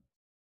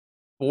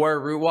 4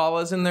 Root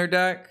Wallas in their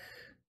deck.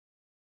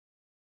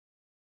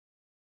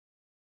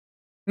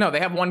 No, they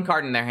have 1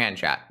 card in their hand,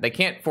 chat. They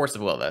can't Force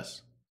of Will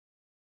this.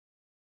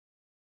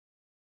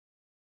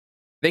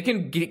 They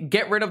can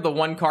get rid of the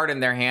 1 card in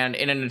their hand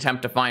in an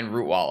attempt to find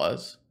Root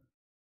Wallas.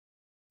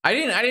 I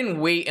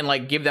didn't wait and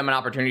like give them an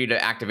opportunity to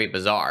activate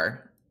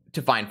Bazaar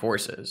to find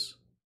forces.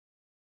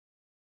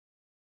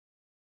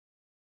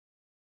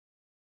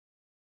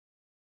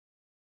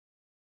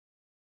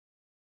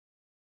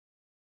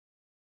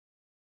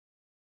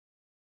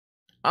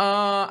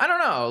 I don't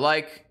know.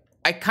 Like,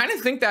 I kind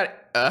of think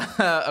that.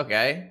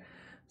 Okay,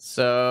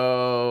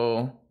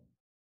 so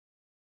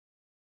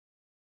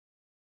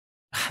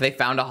they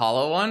found a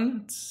Hollow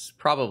One. It's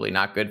probably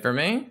not good for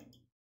me.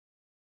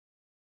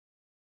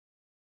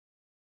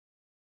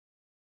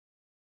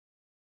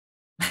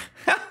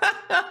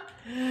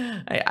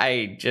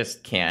 I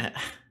just can't.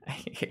 I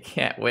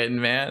can't win,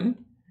 man.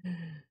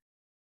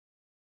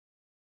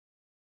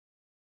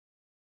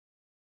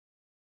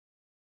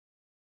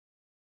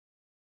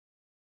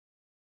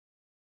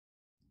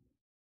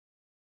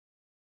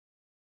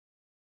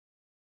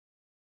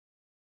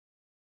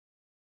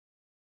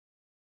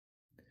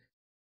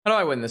 How do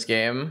I win this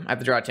game? I have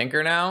to draw a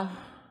Tinker now.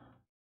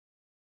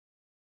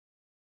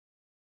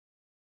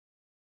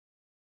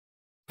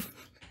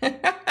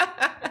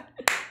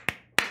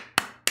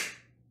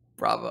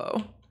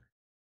 Bravo.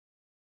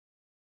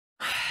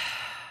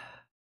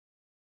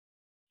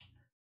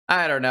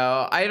 I don't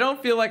know. I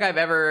don't feel like I've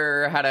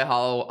ever had a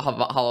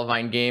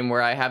Hollowvine game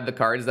where I have the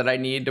cards that I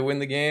need to win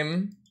the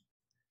game.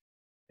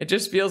 It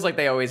just feels like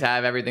they always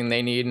have everything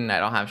they need and I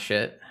don't have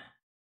shit.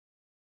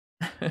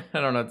 I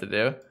don't know what to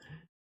do.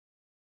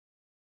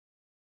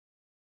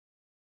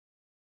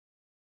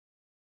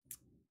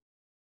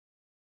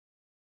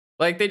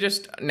 Like, they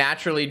just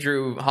naturally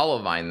drew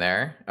Hollowvine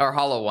there, or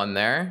Hollow One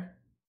there,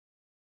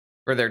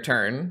 for their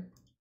turn.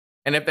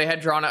 And if they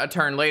had drawn a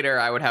turn later,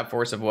 I would have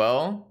Force of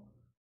Will.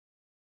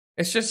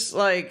 It's just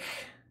like,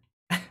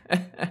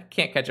 I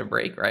can't catch a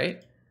break,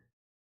 right?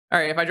 All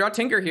right, if I draw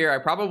Tinker here, I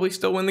probably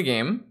still win the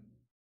game.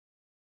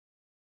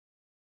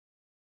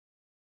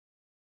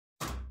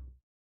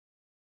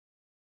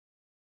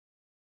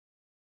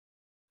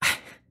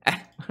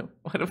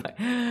 What am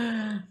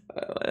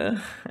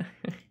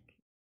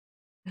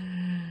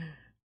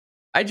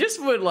I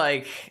just would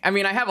like, I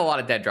mean, I have a lot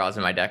of dead draws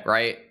in my deck,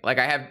 right? Like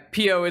I have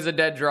PO as a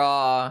dead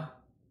draw.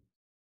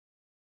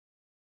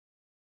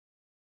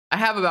 I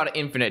have about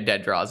infinite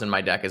dead draws in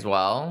my deck as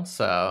well,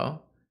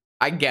 so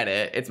I get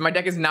it. It's my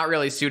deck is not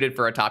really suited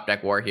for a top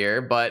deck war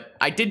here, but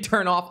I did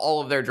turn off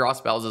all of their draw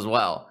spells as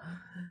well.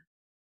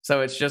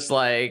 So it's just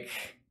like,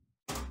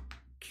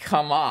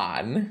 come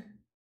on.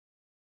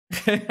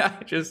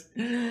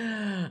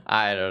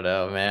 I don't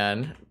know,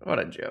 man. What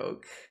a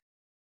joke.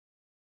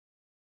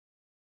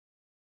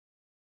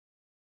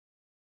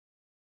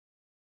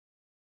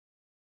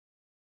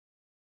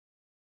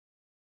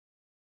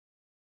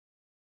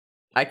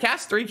 I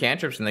cast 3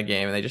 cantrips in the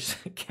game and they just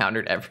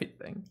countered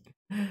everything.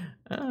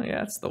 Oh yeah,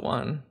 that's the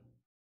one.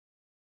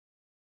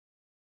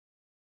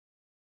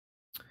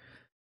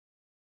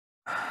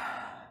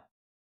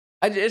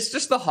 It's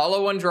just the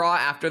hollow one draw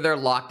after they're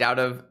locked out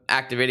of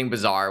activating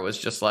Bazaar was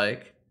just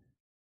like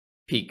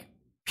peak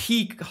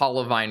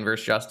Hollowvine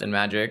versus Justin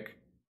Magic.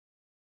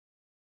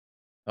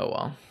 Oh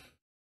well.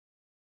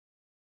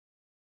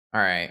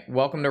 All right,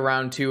 welcome to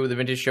round 2 of the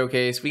Vintage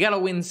Showcase. We gotta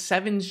win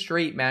 7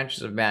 straight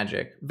matches of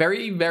Magic.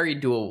 Very, very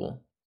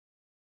doable.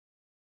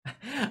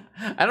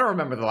 I don't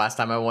remember the last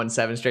time I won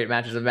 7 straight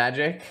matches of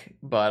Magic,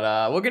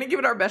 but we're gonna give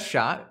it our best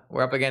shot.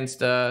 We're up against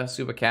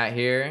Supacat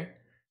here.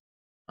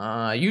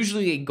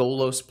 Usually a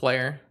Golos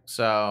player,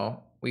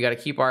 so we got to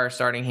keep our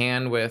starting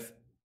hand with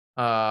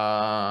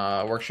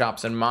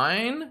workshops in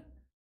mind.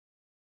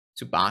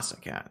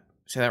 Tsubasa Cat.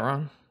 Say that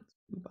wrong?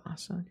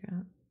 Tsubasa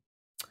Cat.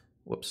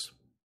 Whoops.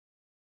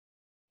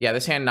 Yeah,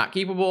 this hand not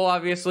keepable,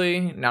 obviously.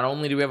 Not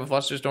only do we have a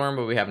Flusterstorm,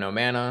 but we have no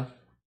mana.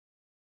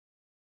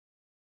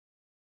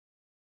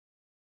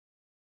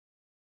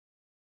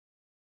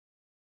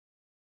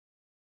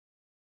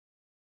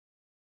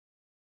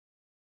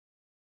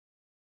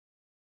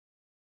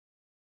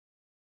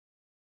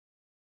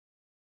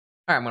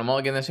 All right, I'm gonna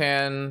mulligan this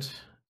hand.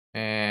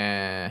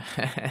 And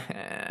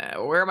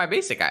where are my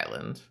basic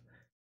islands?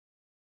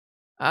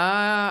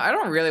 I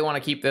don't really want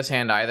to keep this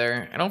hand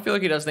either. I don't feel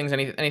like he does things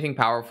anything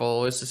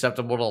powerful. Is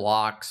susceptible to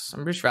locks.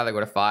 I'm just rather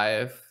go to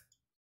 5.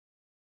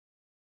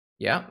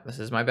 Yeah, this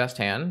is my best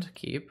hand.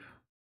 Keep.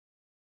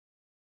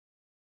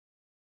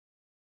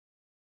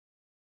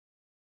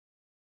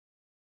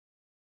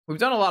 We've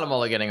done a lot of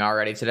mulliganing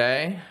already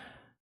today.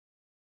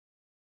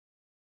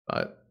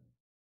 But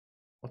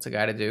what's a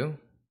guy to do?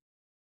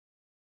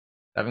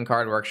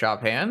 7-card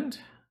workshop hand.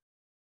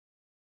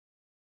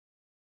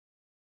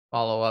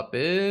 Follow up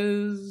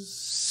is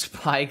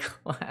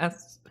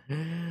Spyglass.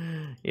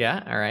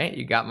 Yeah, all right.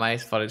 You got my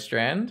Flooded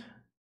Strand.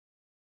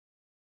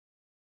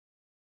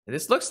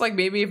 This looks like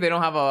maybe if they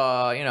don't have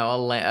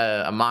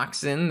a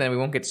Moxen, then we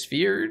won't get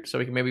sphered. So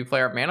we can maybe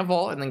play our Mana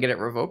Vault and then get it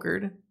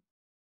revokered.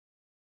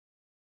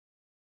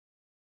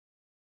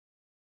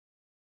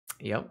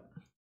 Yep.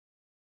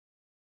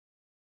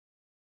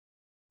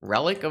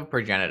 Relic of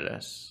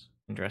Progenitus.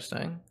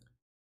 Interesting.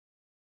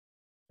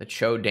 The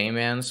Cho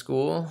Dayman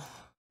School.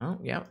 Oh,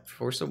 yeah.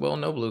 Force of Will,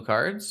 no blue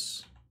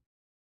cards.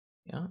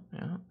 Yeah.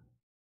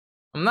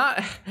 I'm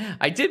not...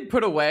 I did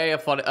put away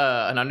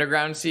an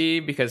Underground Sea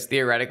because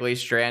theoretically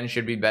Strand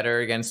should be better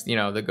against,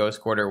 the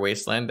Ghost Quarter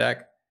Wasteland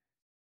deck.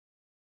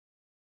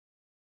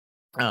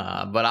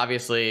 But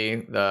obviously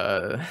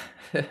the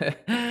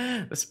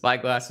the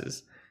Spyglass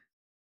is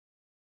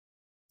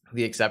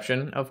the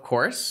exception, of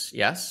course.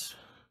 Yes.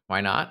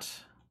 Why not?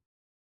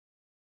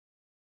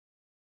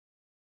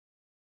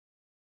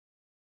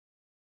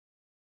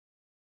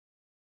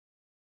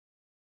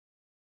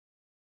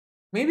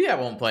 Maybe I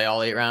won't play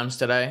all 8 rounds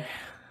today.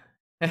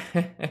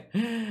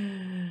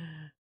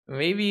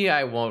 Maybe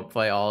I won't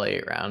play all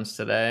 8 rounds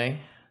today.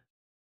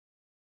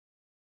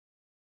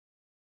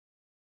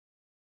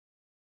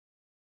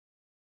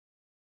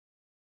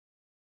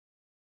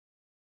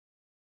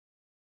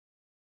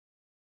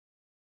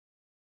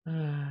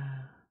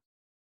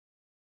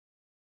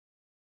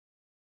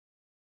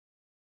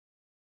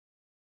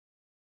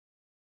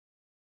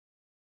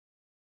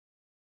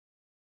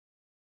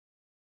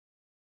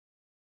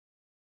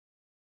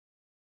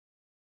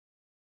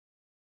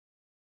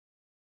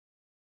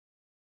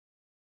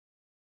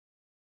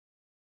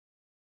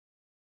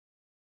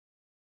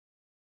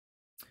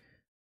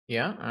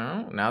 Yeah, I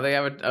don't know. Now they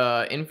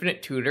have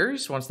infinite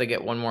tutors once they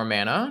get 1 more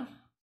mana.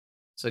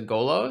 So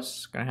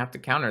Golos, gonna have to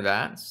counter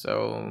that.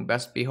 So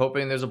best be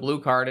hoping there's a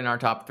blue card in our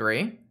top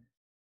 3.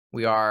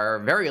 We are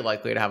very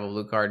likely to have a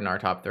blue card in our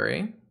top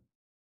 3.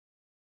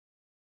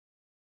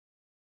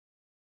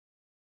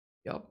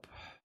 Yup.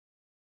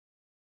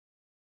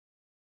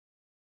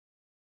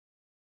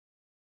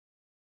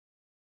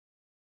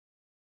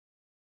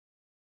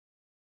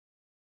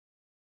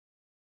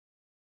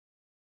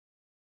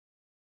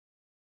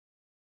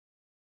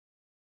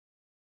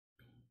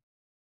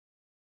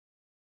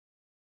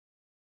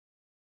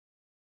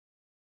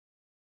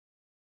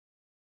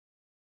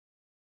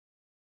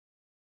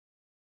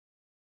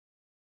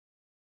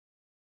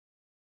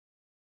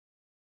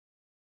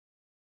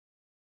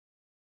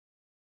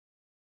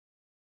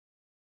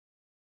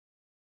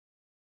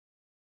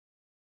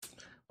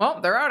 Well,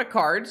 they're out of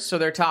cards, so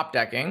they're top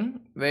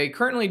decking. They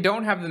currently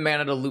don't have the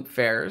mana to loop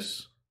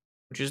Fairs,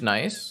 which is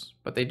nice,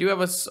 but they do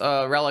have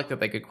a relic that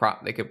they could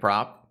prop. Yeah,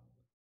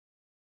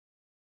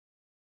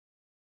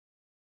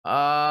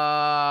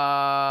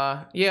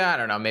 I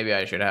don't know. Maybe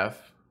I should have.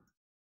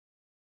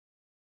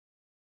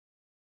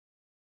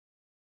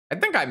 I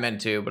think I meant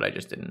to, but I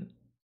just didn't.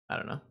 I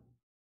don't know.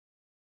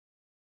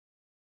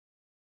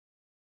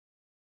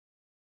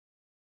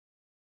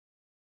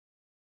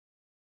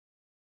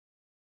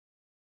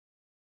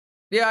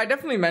 Yeah, I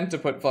definitely meant to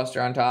put Fluster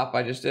on top.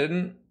 I just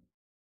didn't.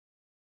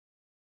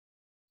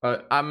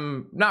 But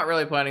I'm not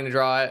really planning to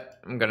draw it.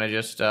 I'm gonna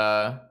just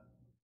play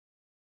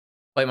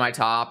my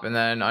top and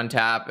then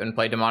untap and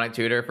play Demonic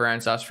Tutor for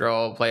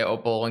Ancestral, play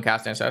Opal and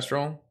cast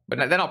Ancestral. But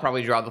then I'll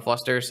probably draw the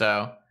Fluster,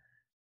 so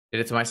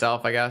did it to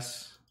myself, I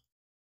guess.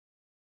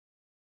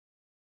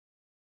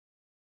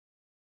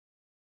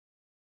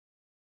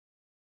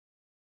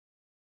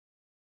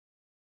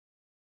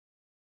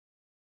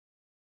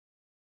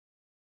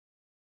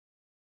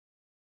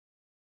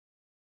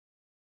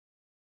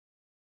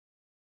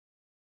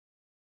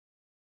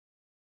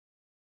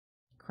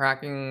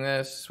 Cracking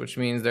this, which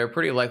means they're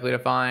pretty likely to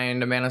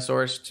find a mana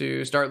source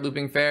to start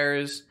looping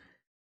Fairs.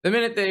 The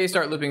minute they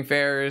start looping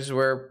Fairs,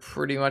 we're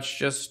pretty much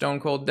just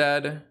stone cold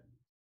dead.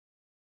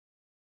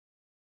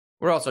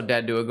 We're also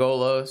dead to a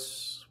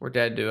Golos. We're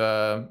dead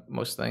to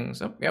most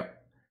things. Oh,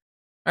 yep.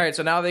 All right,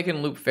 so now they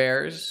can loop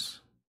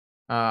Fairs.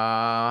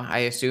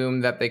 I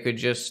assume that they could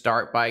just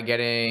start by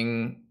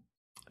getting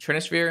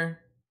Trinisphere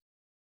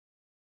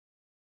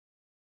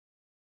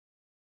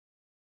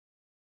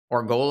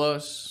or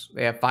Golos.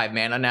 They have 5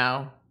 mana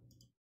now.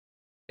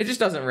 It just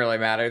doesn't really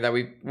matter that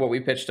what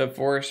we pitched up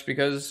Force,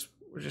 because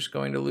we're just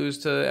going to lose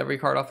to every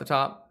card off the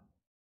top.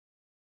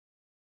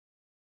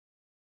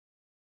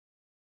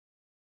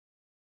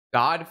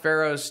 God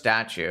Pharaoh's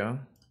statue.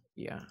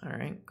 Yeah, all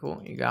right,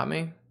 cool. You got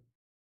me.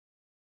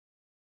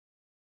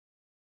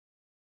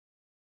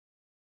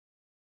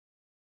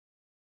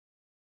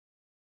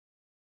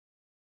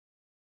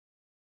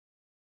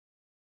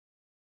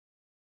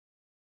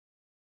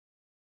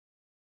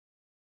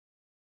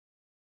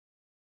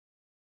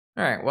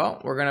 All right, well,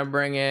 we're going to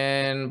bring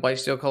in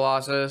Blightsteel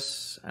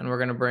Colossus, and we're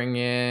going to bring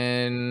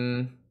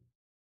in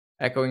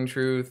Echoing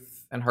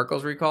Truth and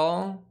Hurkyl's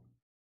Recall.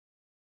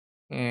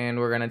 And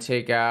we're going to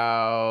take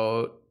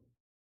out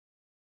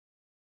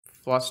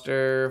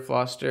Fluster,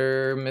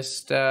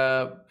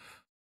 Misstep,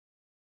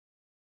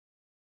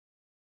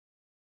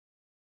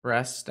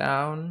 Rest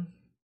Down,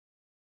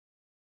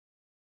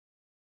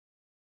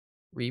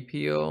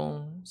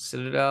 Repeal,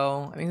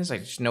 Citadel. I think there's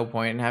like just no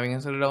point in having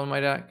a Citadel in my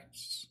deck.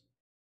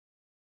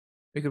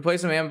 We could play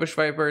some Ambush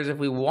Vipers if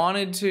we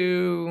wanted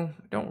to.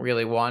 I don't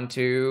really want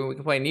to. We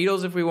could play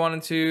Needles if we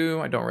wanted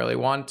to. I don't really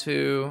want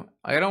to.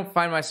 I don't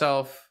find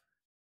myself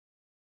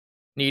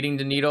needing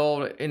to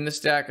Needle in this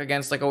deck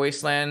against like a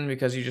Wasteland,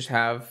 because you just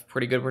have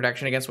pretty good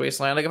protection against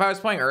Wasteland. Like if I was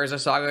playing Urza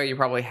Saga, you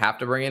probably have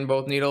to bring in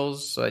both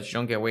Needles so that you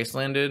don't get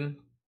Wastelanded.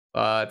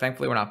 But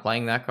thankfully we're not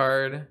playing that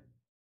card.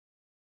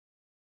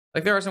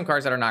 Like there are some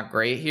cards that are not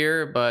great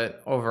here,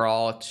 but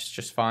overall it's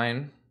just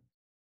fine.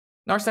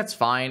 Narset's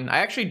fine. I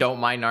actually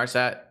don't mind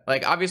Narset.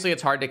 Like, obviously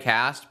it's hard to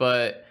cast,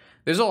 but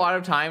there's a lot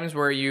of times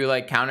where you,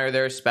 like, counter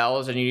their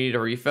spells and you need a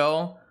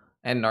refill,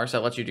 and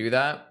Narset lets you do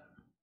that.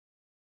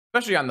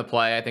 Especially on the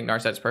play, I think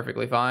Narset's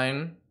perfectly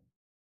fine.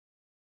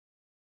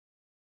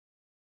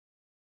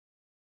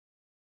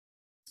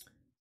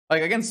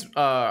 Like, against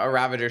a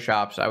Ravager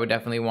Shops, I would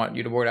definitely want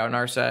you to board out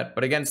Narset,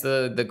 but against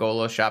the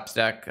Golos Shops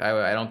deck,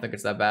 I don't think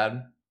it's that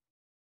bad.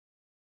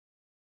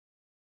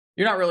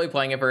 You're not really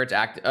playing it for its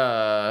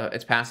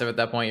its passive at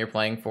that point. You're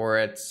playing for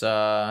its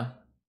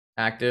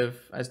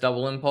active as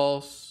Double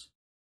Impulse.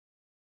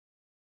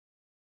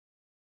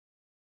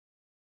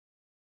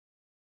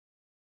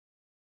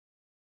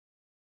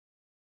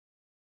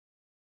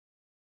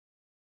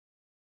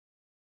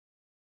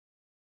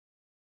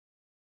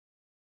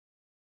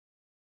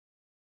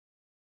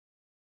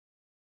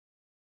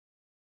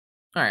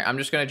 All right, I'm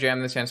just gonna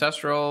jam this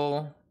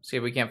Ancestral. See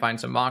if we can't find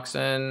some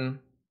Moxen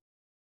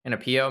and a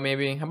PO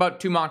maybe. How about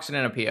 2 Moxen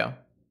and a PO? All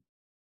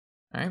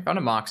right, found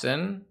a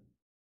Moxen.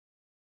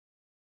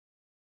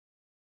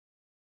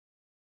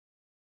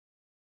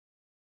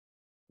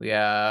 We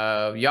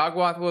have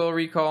Yawgmoth Will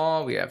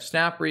Recall. We have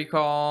Snap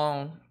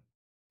Recall.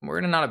 We're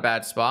in not a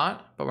bad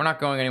spot, but we're not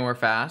going anywhere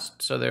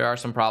fast, so there are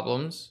some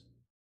problems.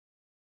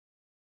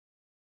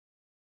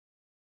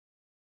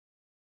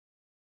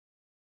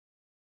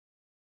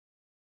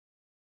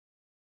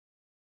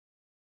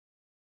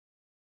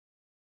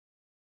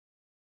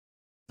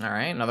 All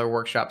right, another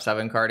Workshop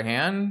 7 card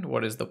hand.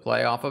 What is the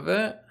play off of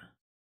it?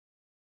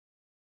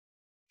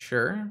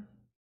 Sure.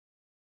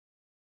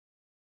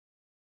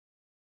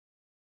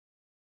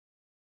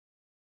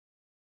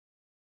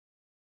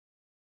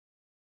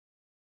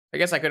 I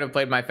guess I could have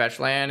played my fetch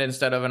land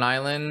instead of an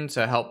island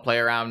to help play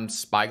around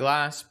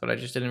Spyglass, but I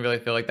just didn't really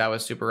feel like that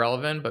was super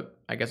relevant, but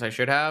I guess I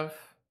should have.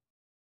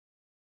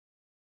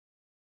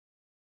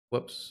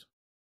 Whoops.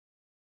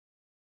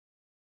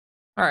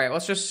 All right,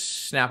 let's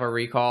just snap a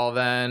recall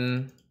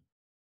then.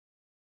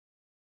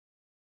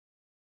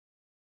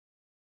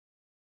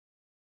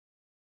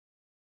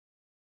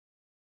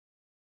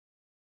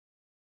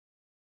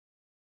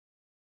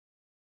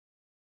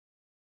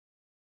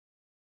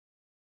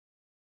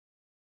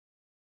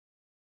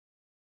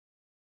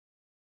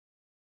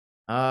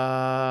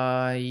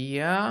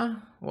 Yeah,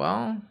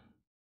 well,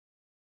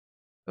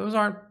 those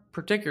aren't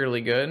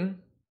particularly good.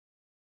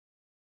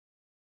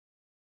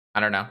 I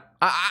don't know.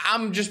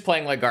 I'm just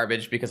playing like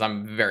garbage because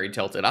I'm very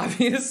tilted,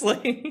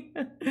 obviously.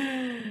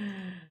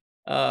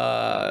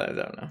 I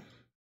don't know.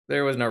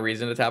 There was no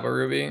reason to tap a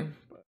ruby,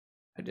 but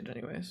I did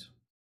anyways.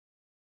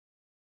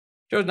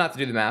 Chose not to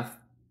do the math.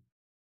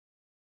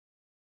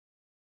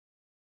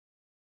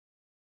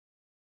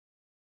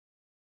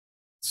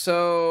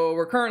 So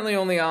we're currently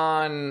only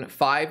on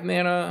 5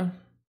 mana,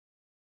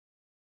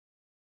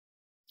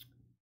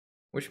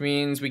 which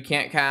means we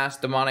can't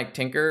cast Demonic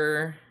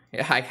Tinker.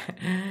 Yeah,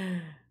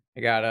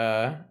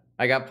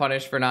 I got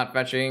punished for not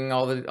fetching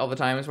all the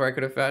times where I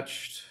could have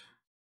fetched.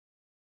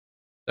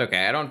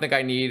 Okay, I don't think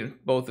I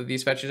need both of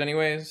these fetches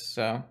anyways,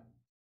 so.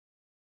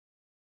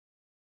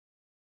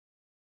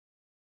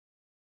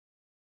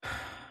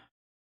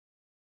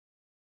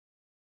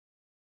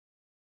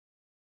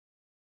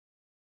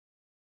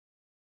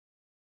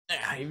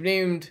 You've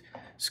named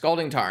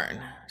Scalding Tarn.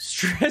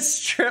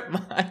 Strip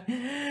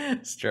Mine.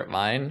 Strip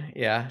Mine.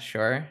 Yeah,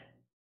 sure.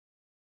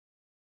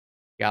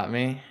 Got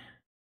me.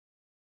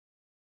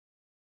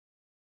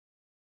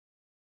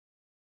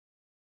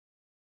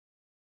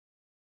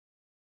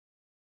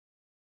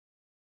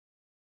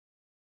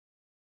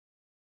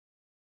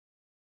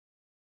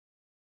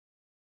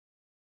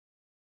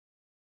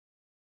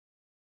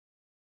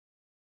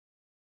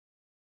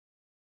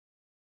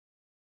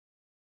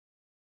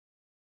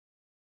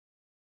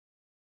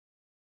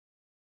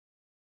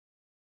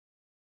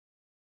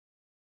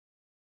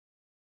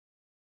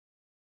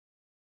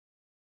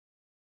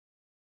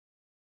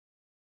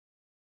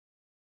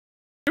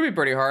 Should be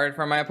pretty hard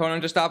for my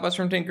opponent to stop us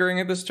from tinkering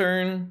at this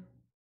turn.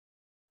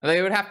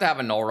 They would have to have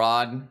a Null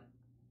Rod.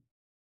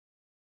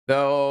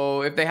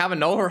 Though, if they have a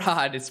Null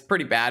Rod, it's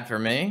pretty bad for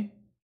me.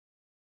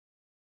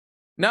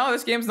 No,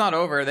 this game's not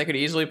over. They could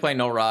easily play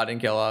Null Rod and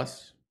kill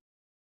us.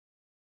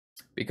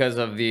 Because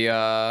of the,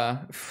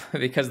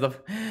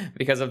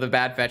 because of the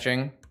bad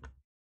fetching.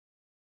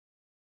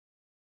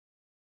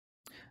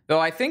 Though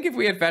I think if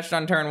we had fetched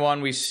on turn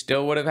 1, we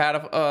still would have had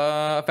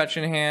a fetch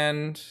in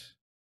hand.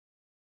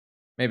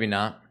 Maybe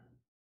not.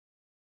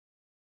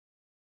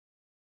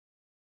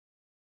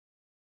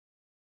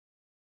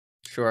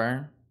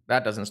 Sure.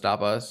 That doesn't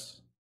stop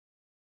us.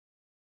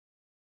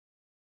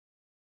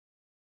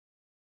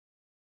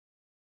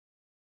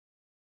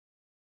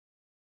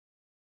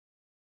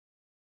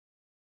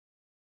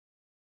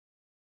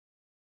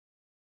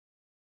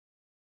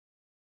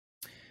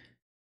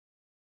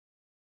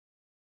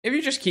 If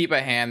you just keep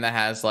a hand that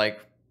has like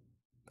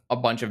a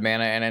bunch of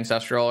mana and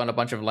ancestral and a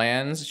bunch of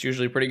lands, it's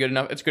usually pretty good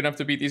enough. It's good enough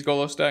to beat these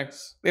Golos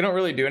decks. They don't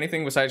really do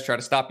anything besides try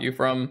to stop you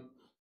from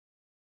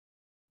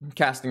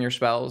casting your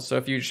spells. So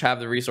if you just have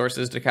the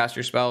resources to cast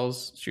your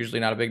spells, it's usually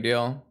not a big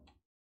deal.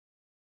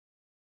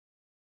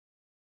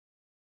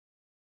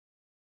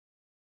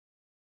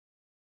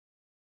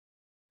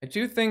 I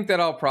do think that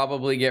I'll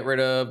probably get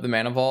rid of the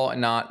Mana Vault and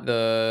not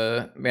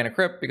the Mana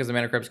Crypt, because the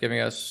Mana Crypt's giving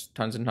us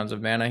tons and tons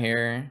of mana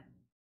here.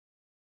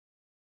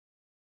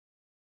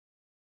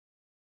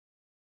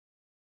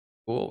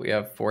 Cool, we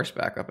have Force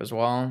backup as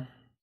well.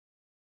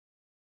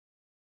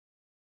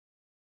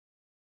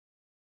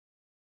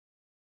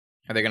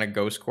 Are they going to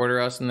Ghost Quarter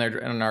us in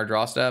our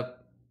draw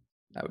step?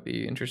 That would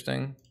be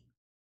interesting.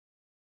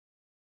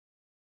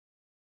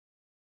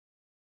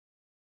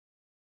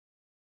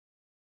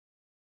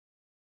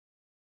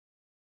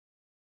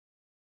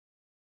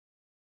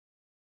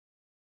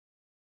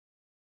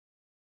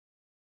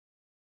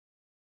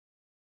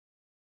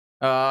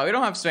 We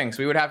don't have Sphinx.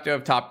 We would have to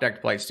have top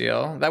decked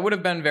Blightsteel. That would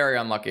have been very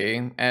unlucky,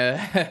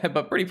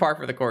 but pretty par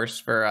for the course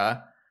for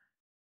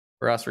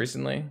us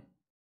recently.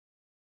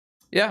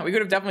 Yeah, we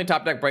could have definitely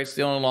top decked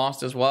Blightsteel and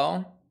lost as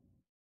well.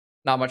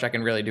 Not much I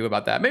can really do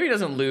about that. Maybe it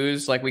doesn't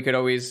lose. Like, we could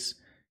always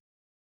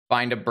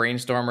find a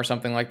Brainstorm or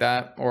something like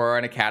that, or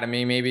an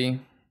Academy maybe.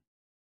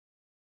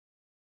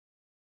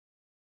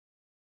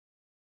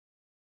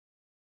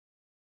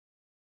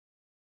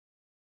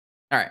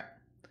 All right.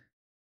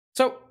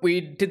 So we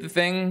did the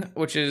thing,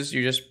 which is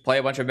you just play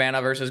a bunch of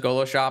mana versus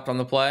Golos shops on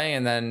the play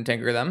and then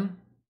tinker them.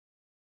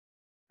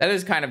 That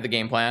is kind of the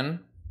game plan.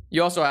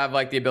 You also have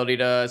like the ability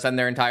to send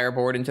their entire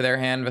board into their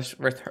hand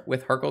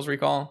with Hurkyl's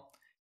Recall.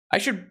 I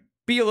should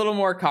be a little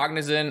more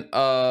cognizant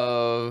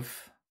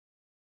of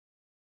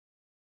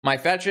my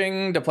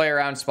fetching to play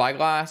around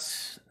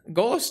Spyglass.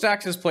 Golos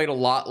Stacks has played a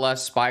lot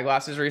less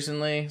Spyglasses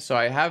recently, so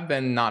I have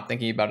been not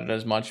thinking about it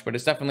as much, but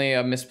it's definitely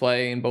a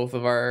misplay in both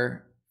of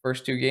our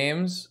first 2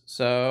 games,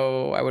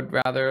 so I would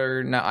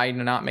rather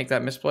not make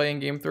that misplay in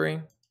game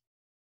 3.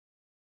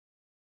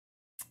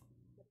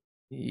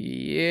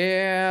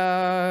 Yeah.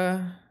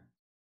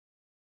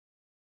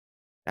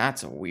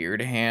 That's a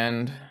weird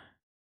hand.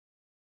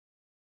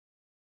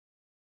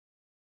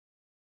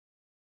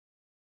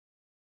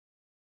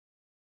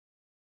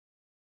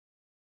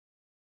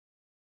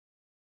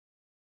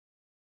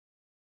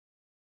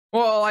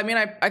 Well, I mean,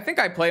 I think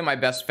I play my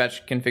best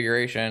fetch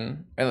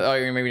configuration.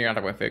 Oh, maybe you're not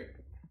talking about Fick.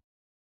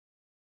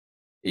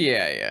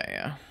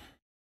 Yeah.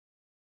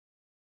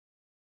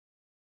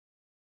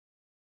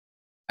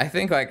 I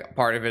think like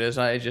part of it is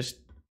I just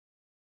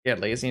get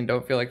lazy and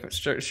don't feel like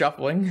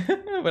shuffling.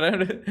 But I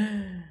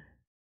don't.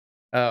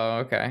 Oh,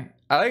 okay.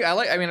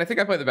 I mean, I think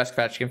I play the best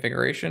fetch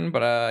configuration,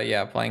 but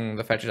yeah, playing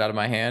the fetches out of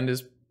my hand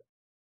is.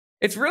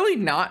 It's really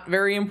not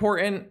very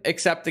important,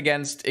 except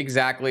against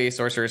exactly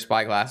Sorcerer's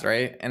Spyglass,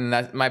 right? And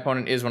that my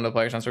opponent is one of the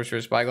players on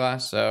Sorcerer's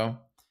Spyglass, so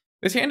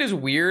this hand is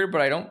weird,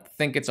 but I don't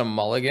think it's a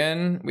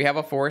mulligan. We have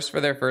a force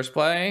for their first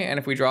play, and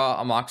if we draw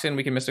a Moxen,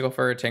 we can Mystical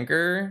for a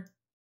Tinker.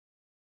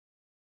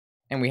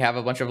 And we have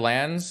a bunch of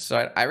lands,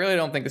 so I really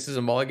don't think this is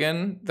a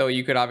mulligan, though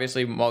you could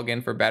obviously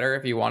mulligan for better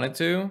if you wanted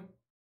to.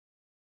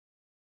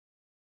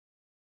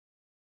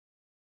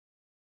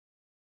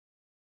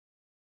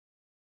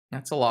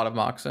 That's a lot of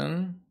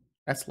Moxen.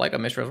 That's like a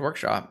Mishra's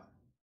Workshop.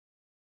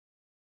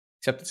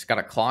 Except it's got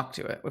a clock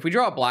to it. If we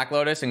draw a Black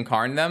Lotus and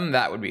Karn them,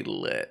 that would be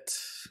lit.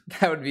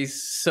 That would be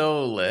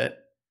so lit.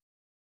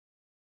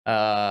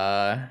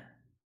 Okay.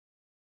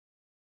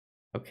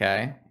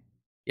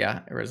 Yeah,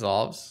 it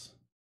resolves.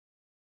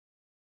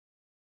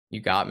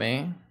 You got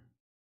me.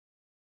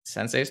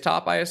 Sensei's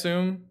top, I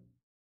assume.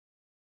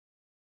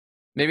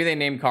 Maybe they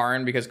named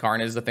Karn because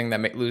Karn is the thing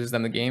that loses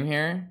them the game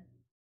here.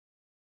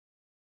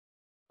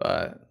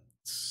 But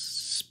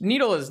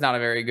Needle is not a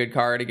very good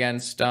card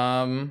against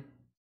I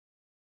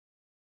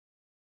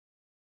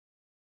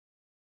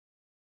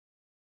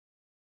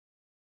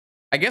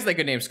guess they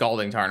could name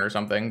Scalding Tarn or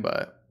something,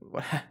 but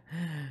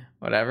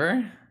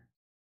whatever.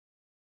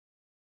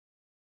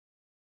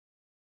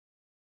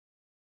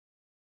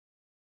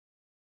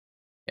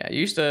 Yeah,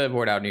 you used to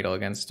board out Needle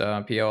against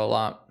PO a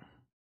lot.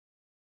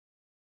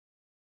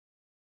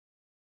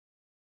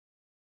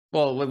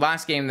 Well, the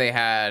last game they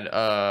had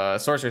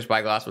Sorcerer's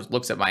Spyglass, which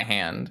looks at my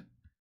hand.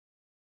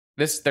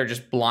 This, they're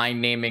just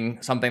blind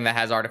naming something that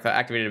has artifact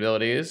activated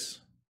abilities.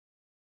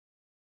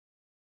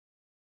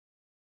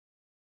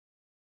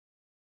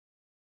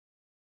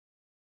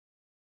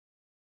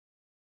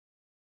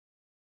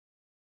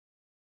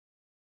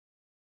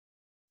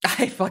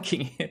 I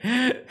fucking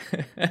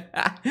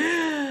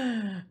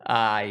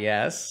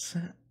yes.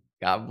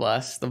 God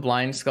bless the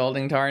blind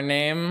Scalding Tarn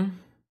name.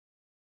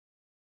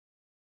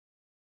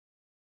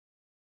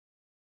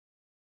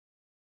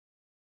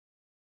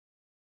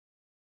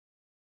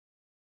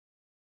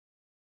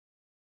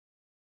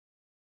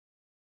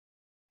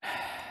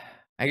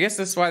 I guess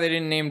that's why they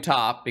didn't name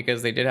top,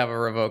 because they did have a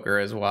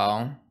Revoker as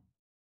well.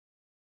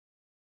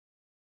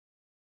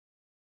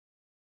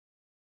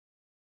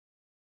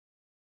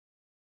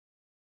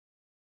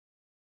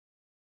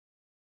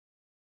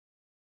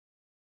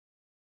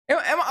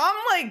 I'm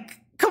like,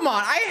 come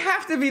on, I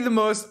have to be the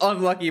most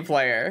unlucky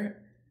player.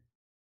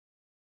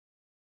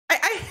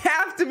 I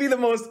have to be the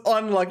most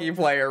unlucky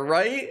player,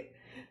 right?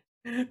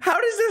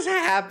 How does this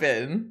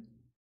happen?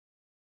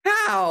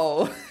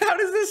 How? How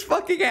does this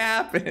fucking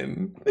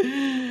happen?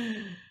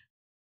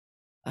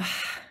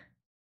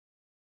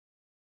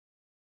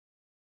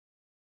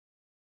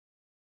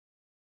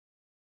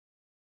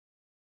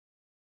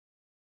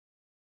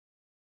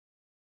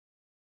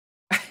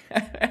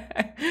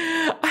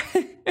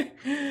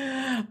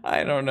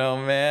 I don't know,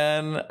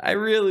 man. I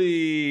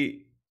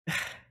really...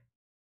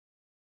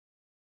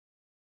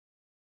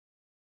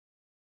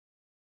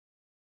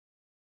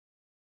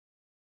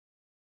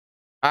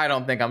 I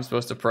don't think I'm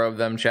supposed to probe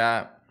them,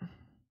 chat.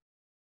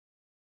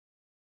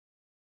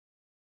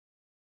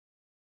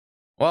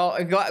 Well,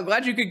 I'm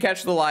glad you could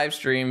catch the live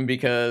stream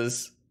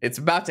because it's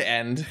about to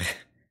end.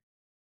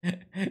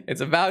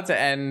 It's about to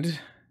end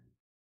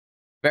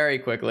very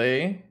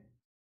quickly.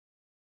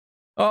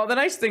 Oh, the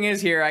nice thing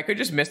is here, I could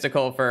just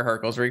Mystical for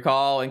Hurkyl's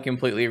Recall and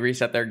completely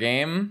reset their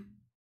game.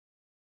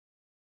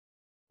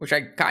 Which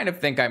I kind of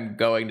think I'm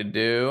going to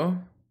do.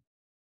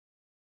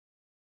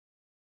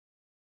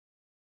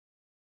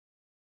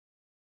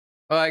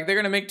 Like, they're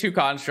going to make 2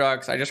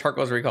 constructs. I just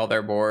Hurkyl's Recall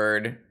their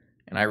board,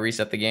 and I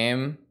reset the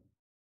game.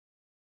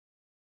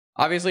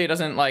 Obviously, it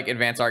doesn't, like,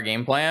 advance our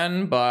game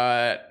plan,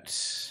 but...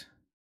 it's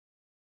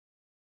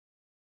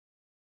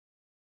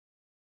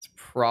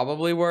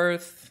probably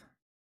worth...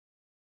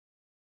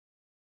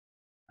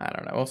 I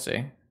don't know, we'll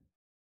see.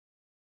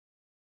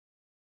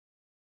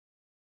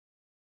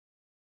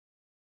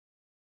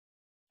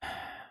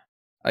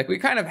 Like, we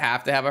kind of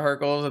have to have a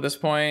Hurkyl's at this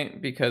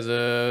point because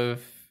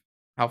of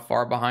how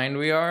far behind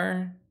we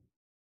are.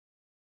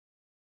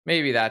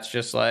 Maybe that's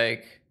just,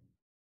 like,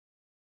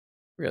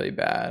 really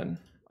bad.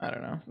 I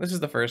don't know. This is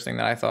the first thing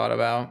that I thought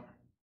about.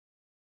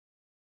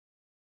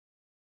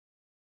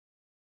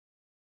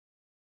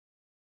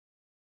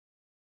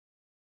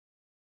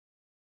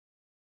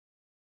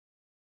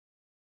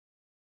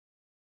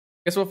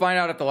 Guess we'll find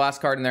out if the last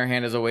card in their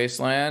hand is a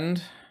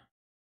Wasteland.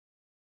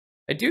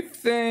 I do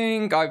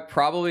think I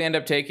probably end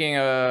up taking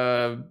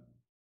a...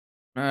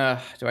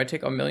 do I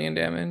take 1,000,000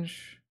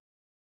 damage?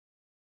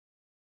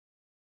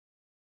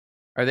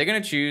 Are they going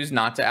to choose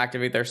not to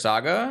activate their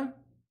Saga?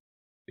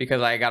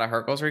 Because I got a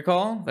Hercules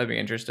recall? That'd be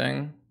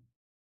interesting.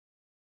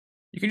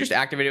 You can just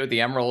activate it with the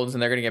emeralds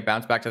and they're going to get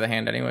bounced back to the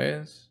hand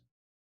anyways.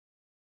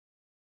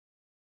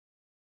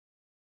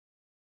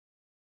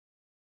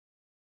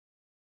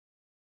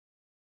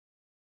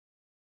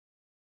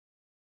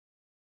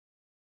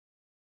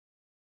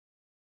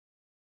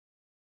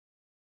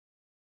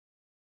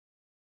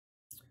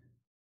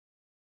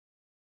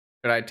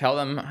 Should I tell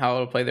them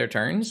how to play their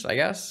turns, I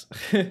guess?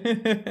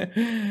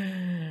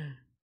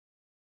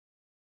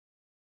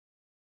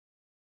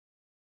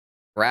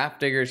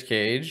 Grafdigger's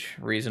Cage,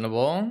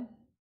 reasonable.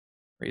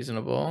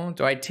 Reasonable.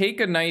 Do I take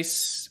a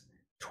nice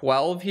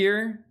 12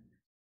 here?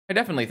 I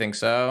definitely think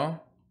so.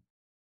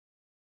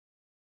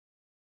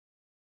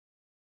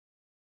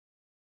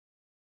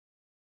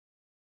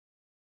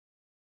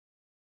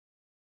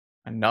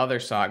 Another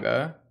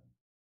Saga.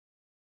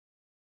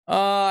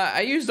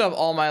 I used up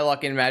all my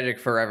luck in Magic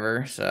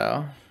forever,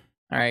 so...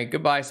 Alright,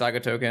 goodbye, Saga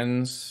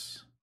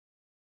tokens.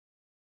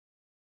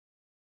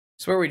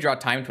 It's where we draw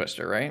Time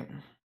Twister, right?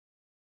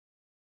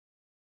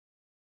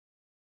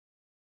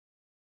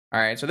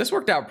 Alright, so this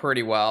worked out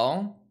pretty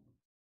well.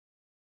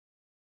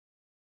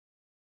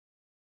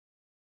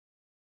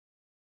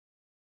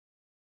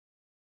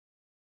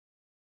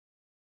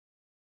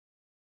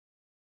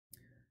 I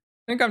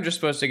think I'm just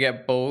supposed to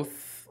get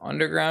both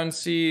Underground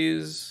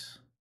Seas.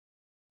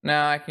 No,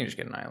 I can just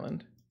get an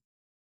island.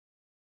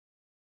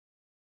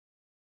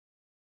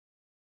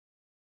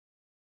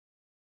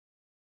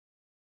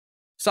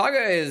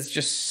 Saga is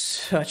just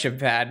such a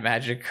bad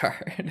Magic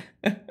card.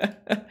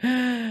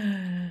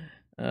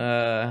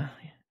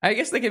 I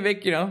guess they can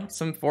make, you know,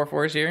 some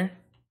 4/4s here.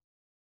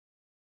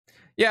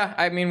 Yeah,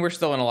 I mean, we're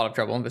still in a lot of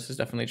trouble. This is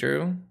definitely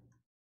true.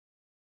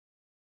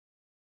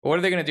 But what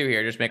are they going to do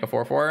here? Just make a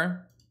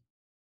 4/4?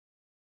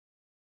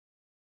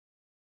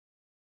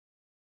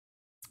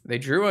 They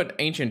drew an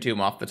Ancient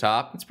Tomb off the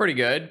top. It's pretty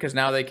good, because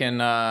now they can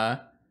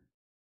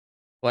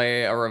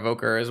play a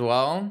Revoker as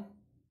well.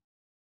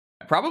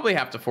 I probably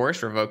have to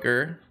force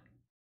Revoker.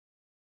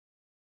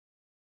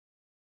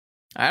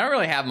 I don't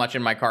really have much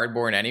in my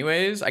cardboard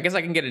anyways. I guess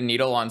I can get a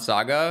Needle on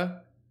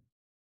Saga.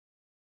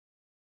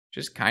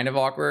 Just kind of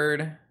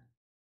awkward.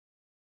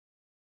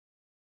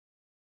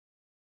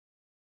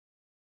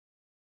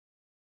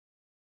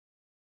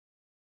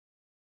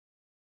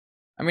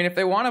 I mean, if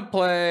they want to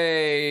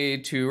play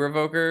 2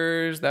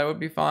 Revokers, that would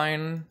be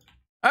fine.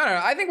 I don't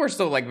know. I think we're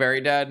still, like, very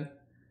dead.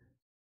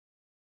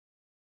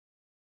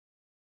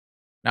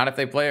 Not if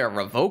they play a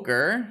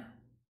Revoker.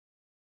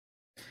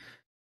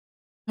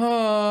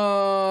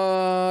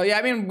 Yeah,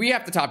 I mean, we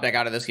have to top deck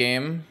out of this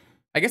game.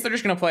 I guess they're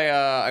just going to play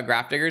a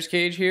Grafdigger's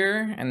Cage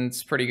here, and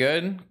it's pretty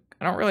good.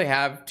 I don't really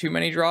have too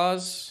many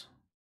draws.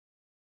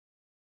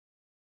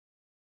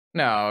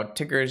 No,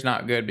 Tinker is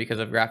not good because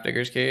of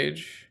Grafdigger's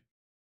Cage.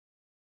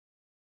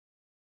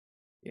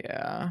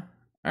 Yeah.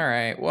 All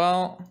right,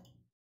 well,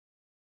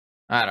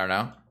 I don't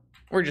know.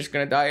 We're just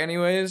going to die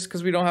anyways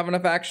because we don't have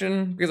enough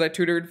action because I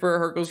tutored for a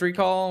Hercules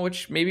recall,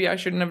 which maybe I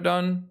shouldn't have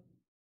done.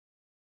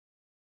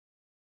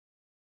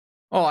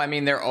 Well, I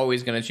mean, they're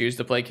always going to choose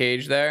to play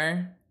Cage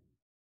there.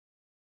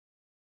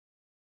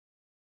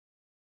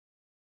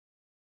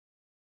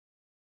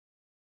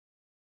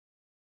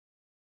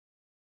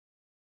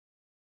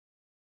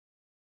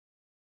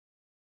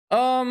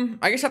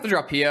 I guess I have to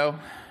draw Pio.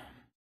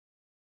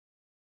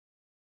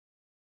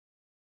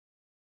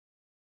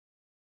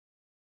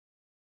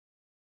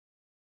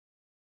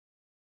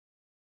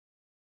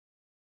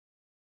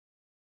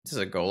 This is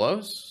a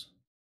Golos?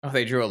 Oh,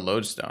 they drew a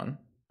Lodestone.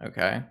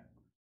 Okay.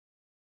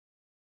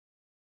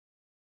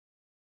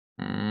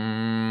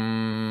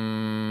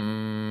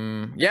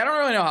 Yeah, I don't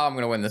really know how I'm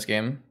going to win this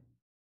game.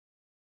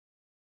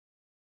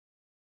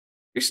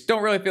 Just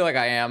don't really feel like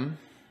I am.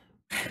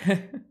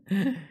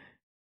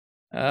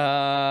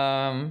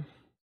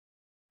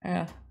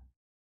 Yeah.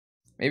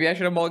 Maybe I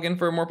should have mulliganed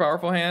for a more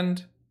powerful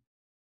hand.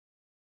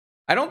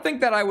 I don't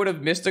think that I would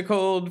have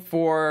mysticaled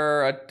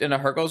for in a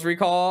Hercules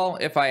recall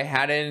if I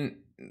hadn't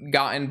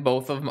gotten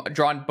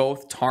drawn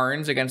both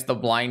Tarns against the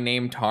blind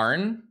name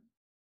Tarn.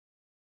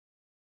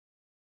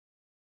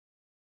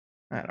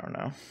 I don't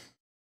know.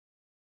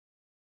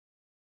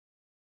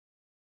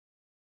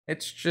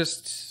 It's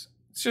just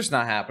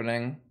not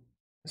happening.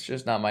 It's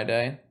just not my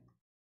day.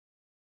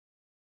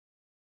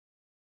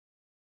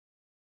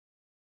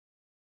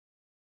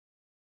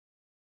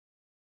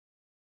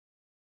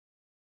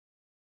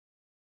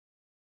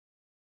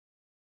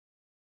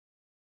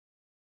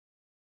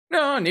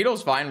 No,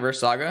 Needle's fine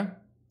versus Saga.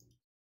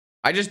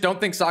 I just don't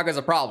think Saga's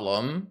a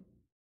problem.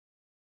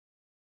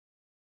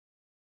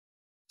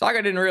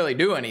 Saga didn't really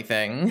do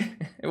anything.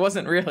 It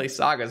wasn't really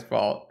Saga's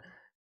fault.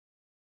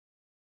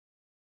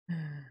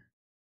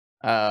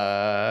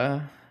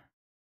 Alright,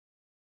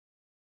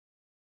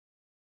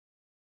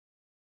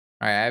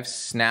 I have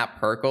Snap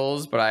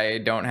Hercules, but I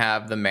don't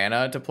have the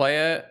mana to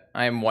play it.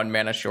 I am 1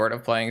 mana short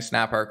of playing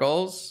Snap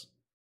Urkels.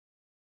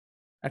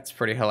 That's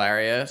pretty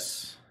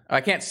hilarious.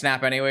 I can't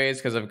snap anyways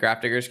because of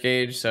Grafdigger's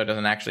Cage, so it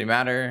doesn't actually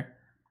matter.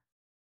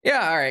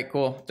 Yeah, alright,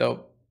 cool.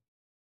 Dope.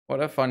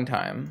 What a fun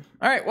time.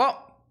 Alright,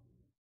 well.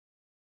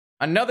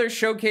 Another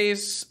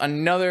showcase,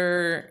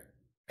 another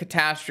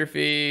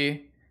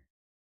catastrophe.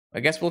 I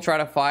guess we'll try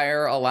to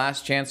fire a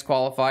last chance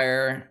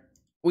qualifier.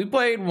 We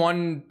played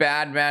one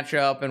bad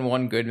matchup and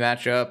one good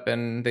matchup,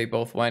 and they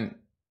both went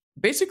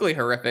basically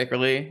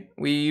horrifically.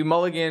 We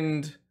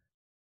mulliganed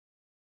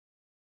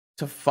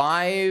to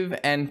 5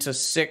 and to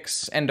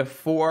 6 and to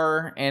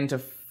 4 and to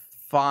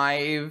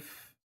 5.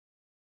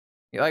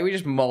 Like, we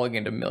just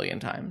mulliganed a million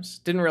times.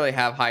 Didn't really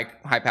have high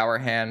power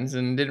hands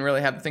and didn't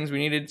really have the things we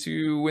needed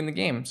to win the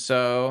game.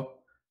 So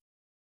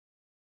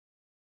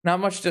not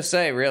much to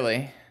say,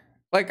 really.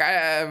 Like,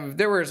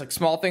 there was like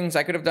small things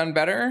I could have done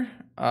better.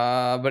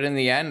 But in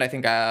the end, I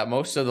think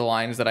most of the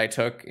lines that I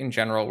took in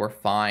general were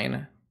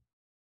fine.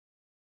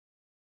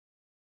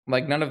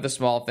 Like, none of the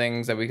small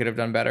things that we could have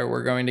done better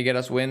were going to get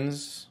us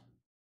wins.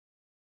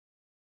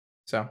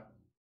 So,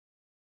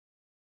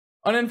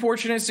 an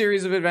unfortunate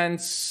series of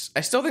events.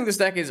 I still think this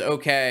deck is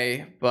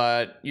okay,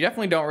 but you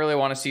definitely don't really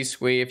want to see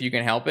Squee if you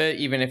can help it,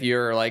 even if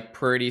you're like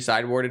pretty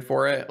sideboarded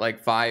for it,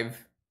 like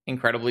 5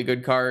 incredibly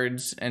good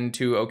cards and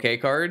 2 okay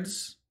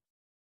cards.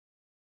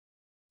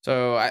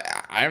 So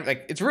I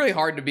like, it's really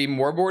hard to be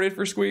more boarded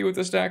for Squee with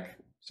this deck.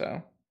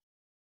 So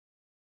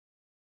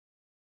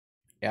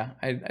yeah,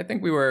 I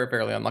think we were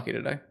fairly unlucky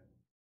today.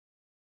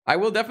 I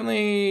will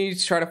definitely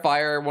try to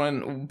fire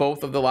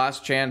both of the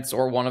last chance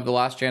or one of the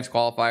last chance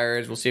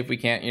qualifiers. We'll see if we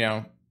can't, you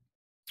know,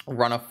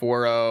 run a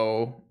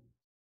 4-0.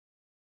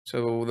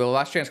 So the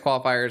last chance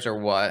qualifiers are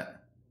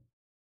what?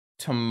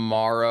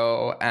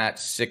 Tomorrow at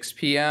 6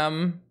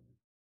 p.m.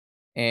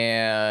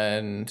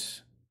 and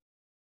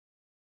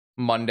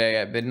Monday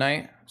at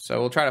midnight.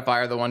 So we'll try to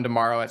fire the one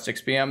tomorrow at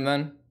 6 p.m.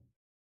 then.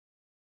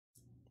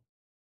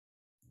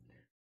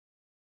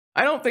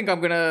 I don't think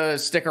I'm going to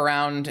stick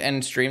around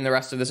and stream the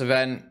rest of this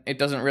event. It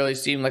doesn't really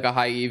seem like a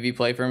high EV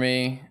play for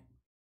me.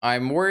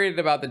 I'm worried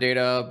about the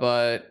data,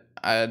 but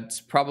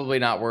it's probably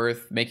not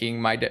worth making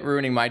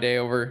ruining my day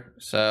over.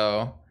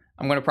 So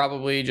I'm going to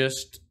probably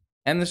just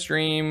end the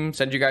stream,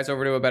 send you guys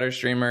over to a better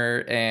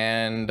streamer,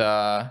 and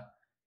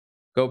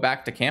go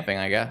back to camping,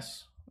 I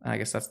guess. I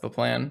guess that's the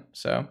plan.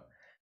 So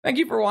thank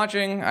you for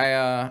watching.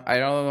 I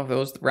know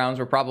those rounds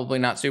were probably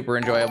not super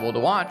enjoyable to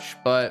watch,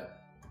 but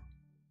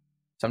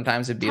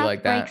sometimes it'd be Tough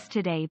like that. breaks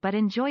today, but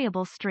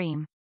enjoyable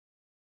stream.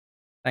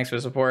 Thanks for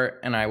the support,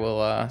 and I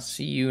will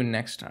see you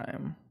next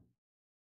time.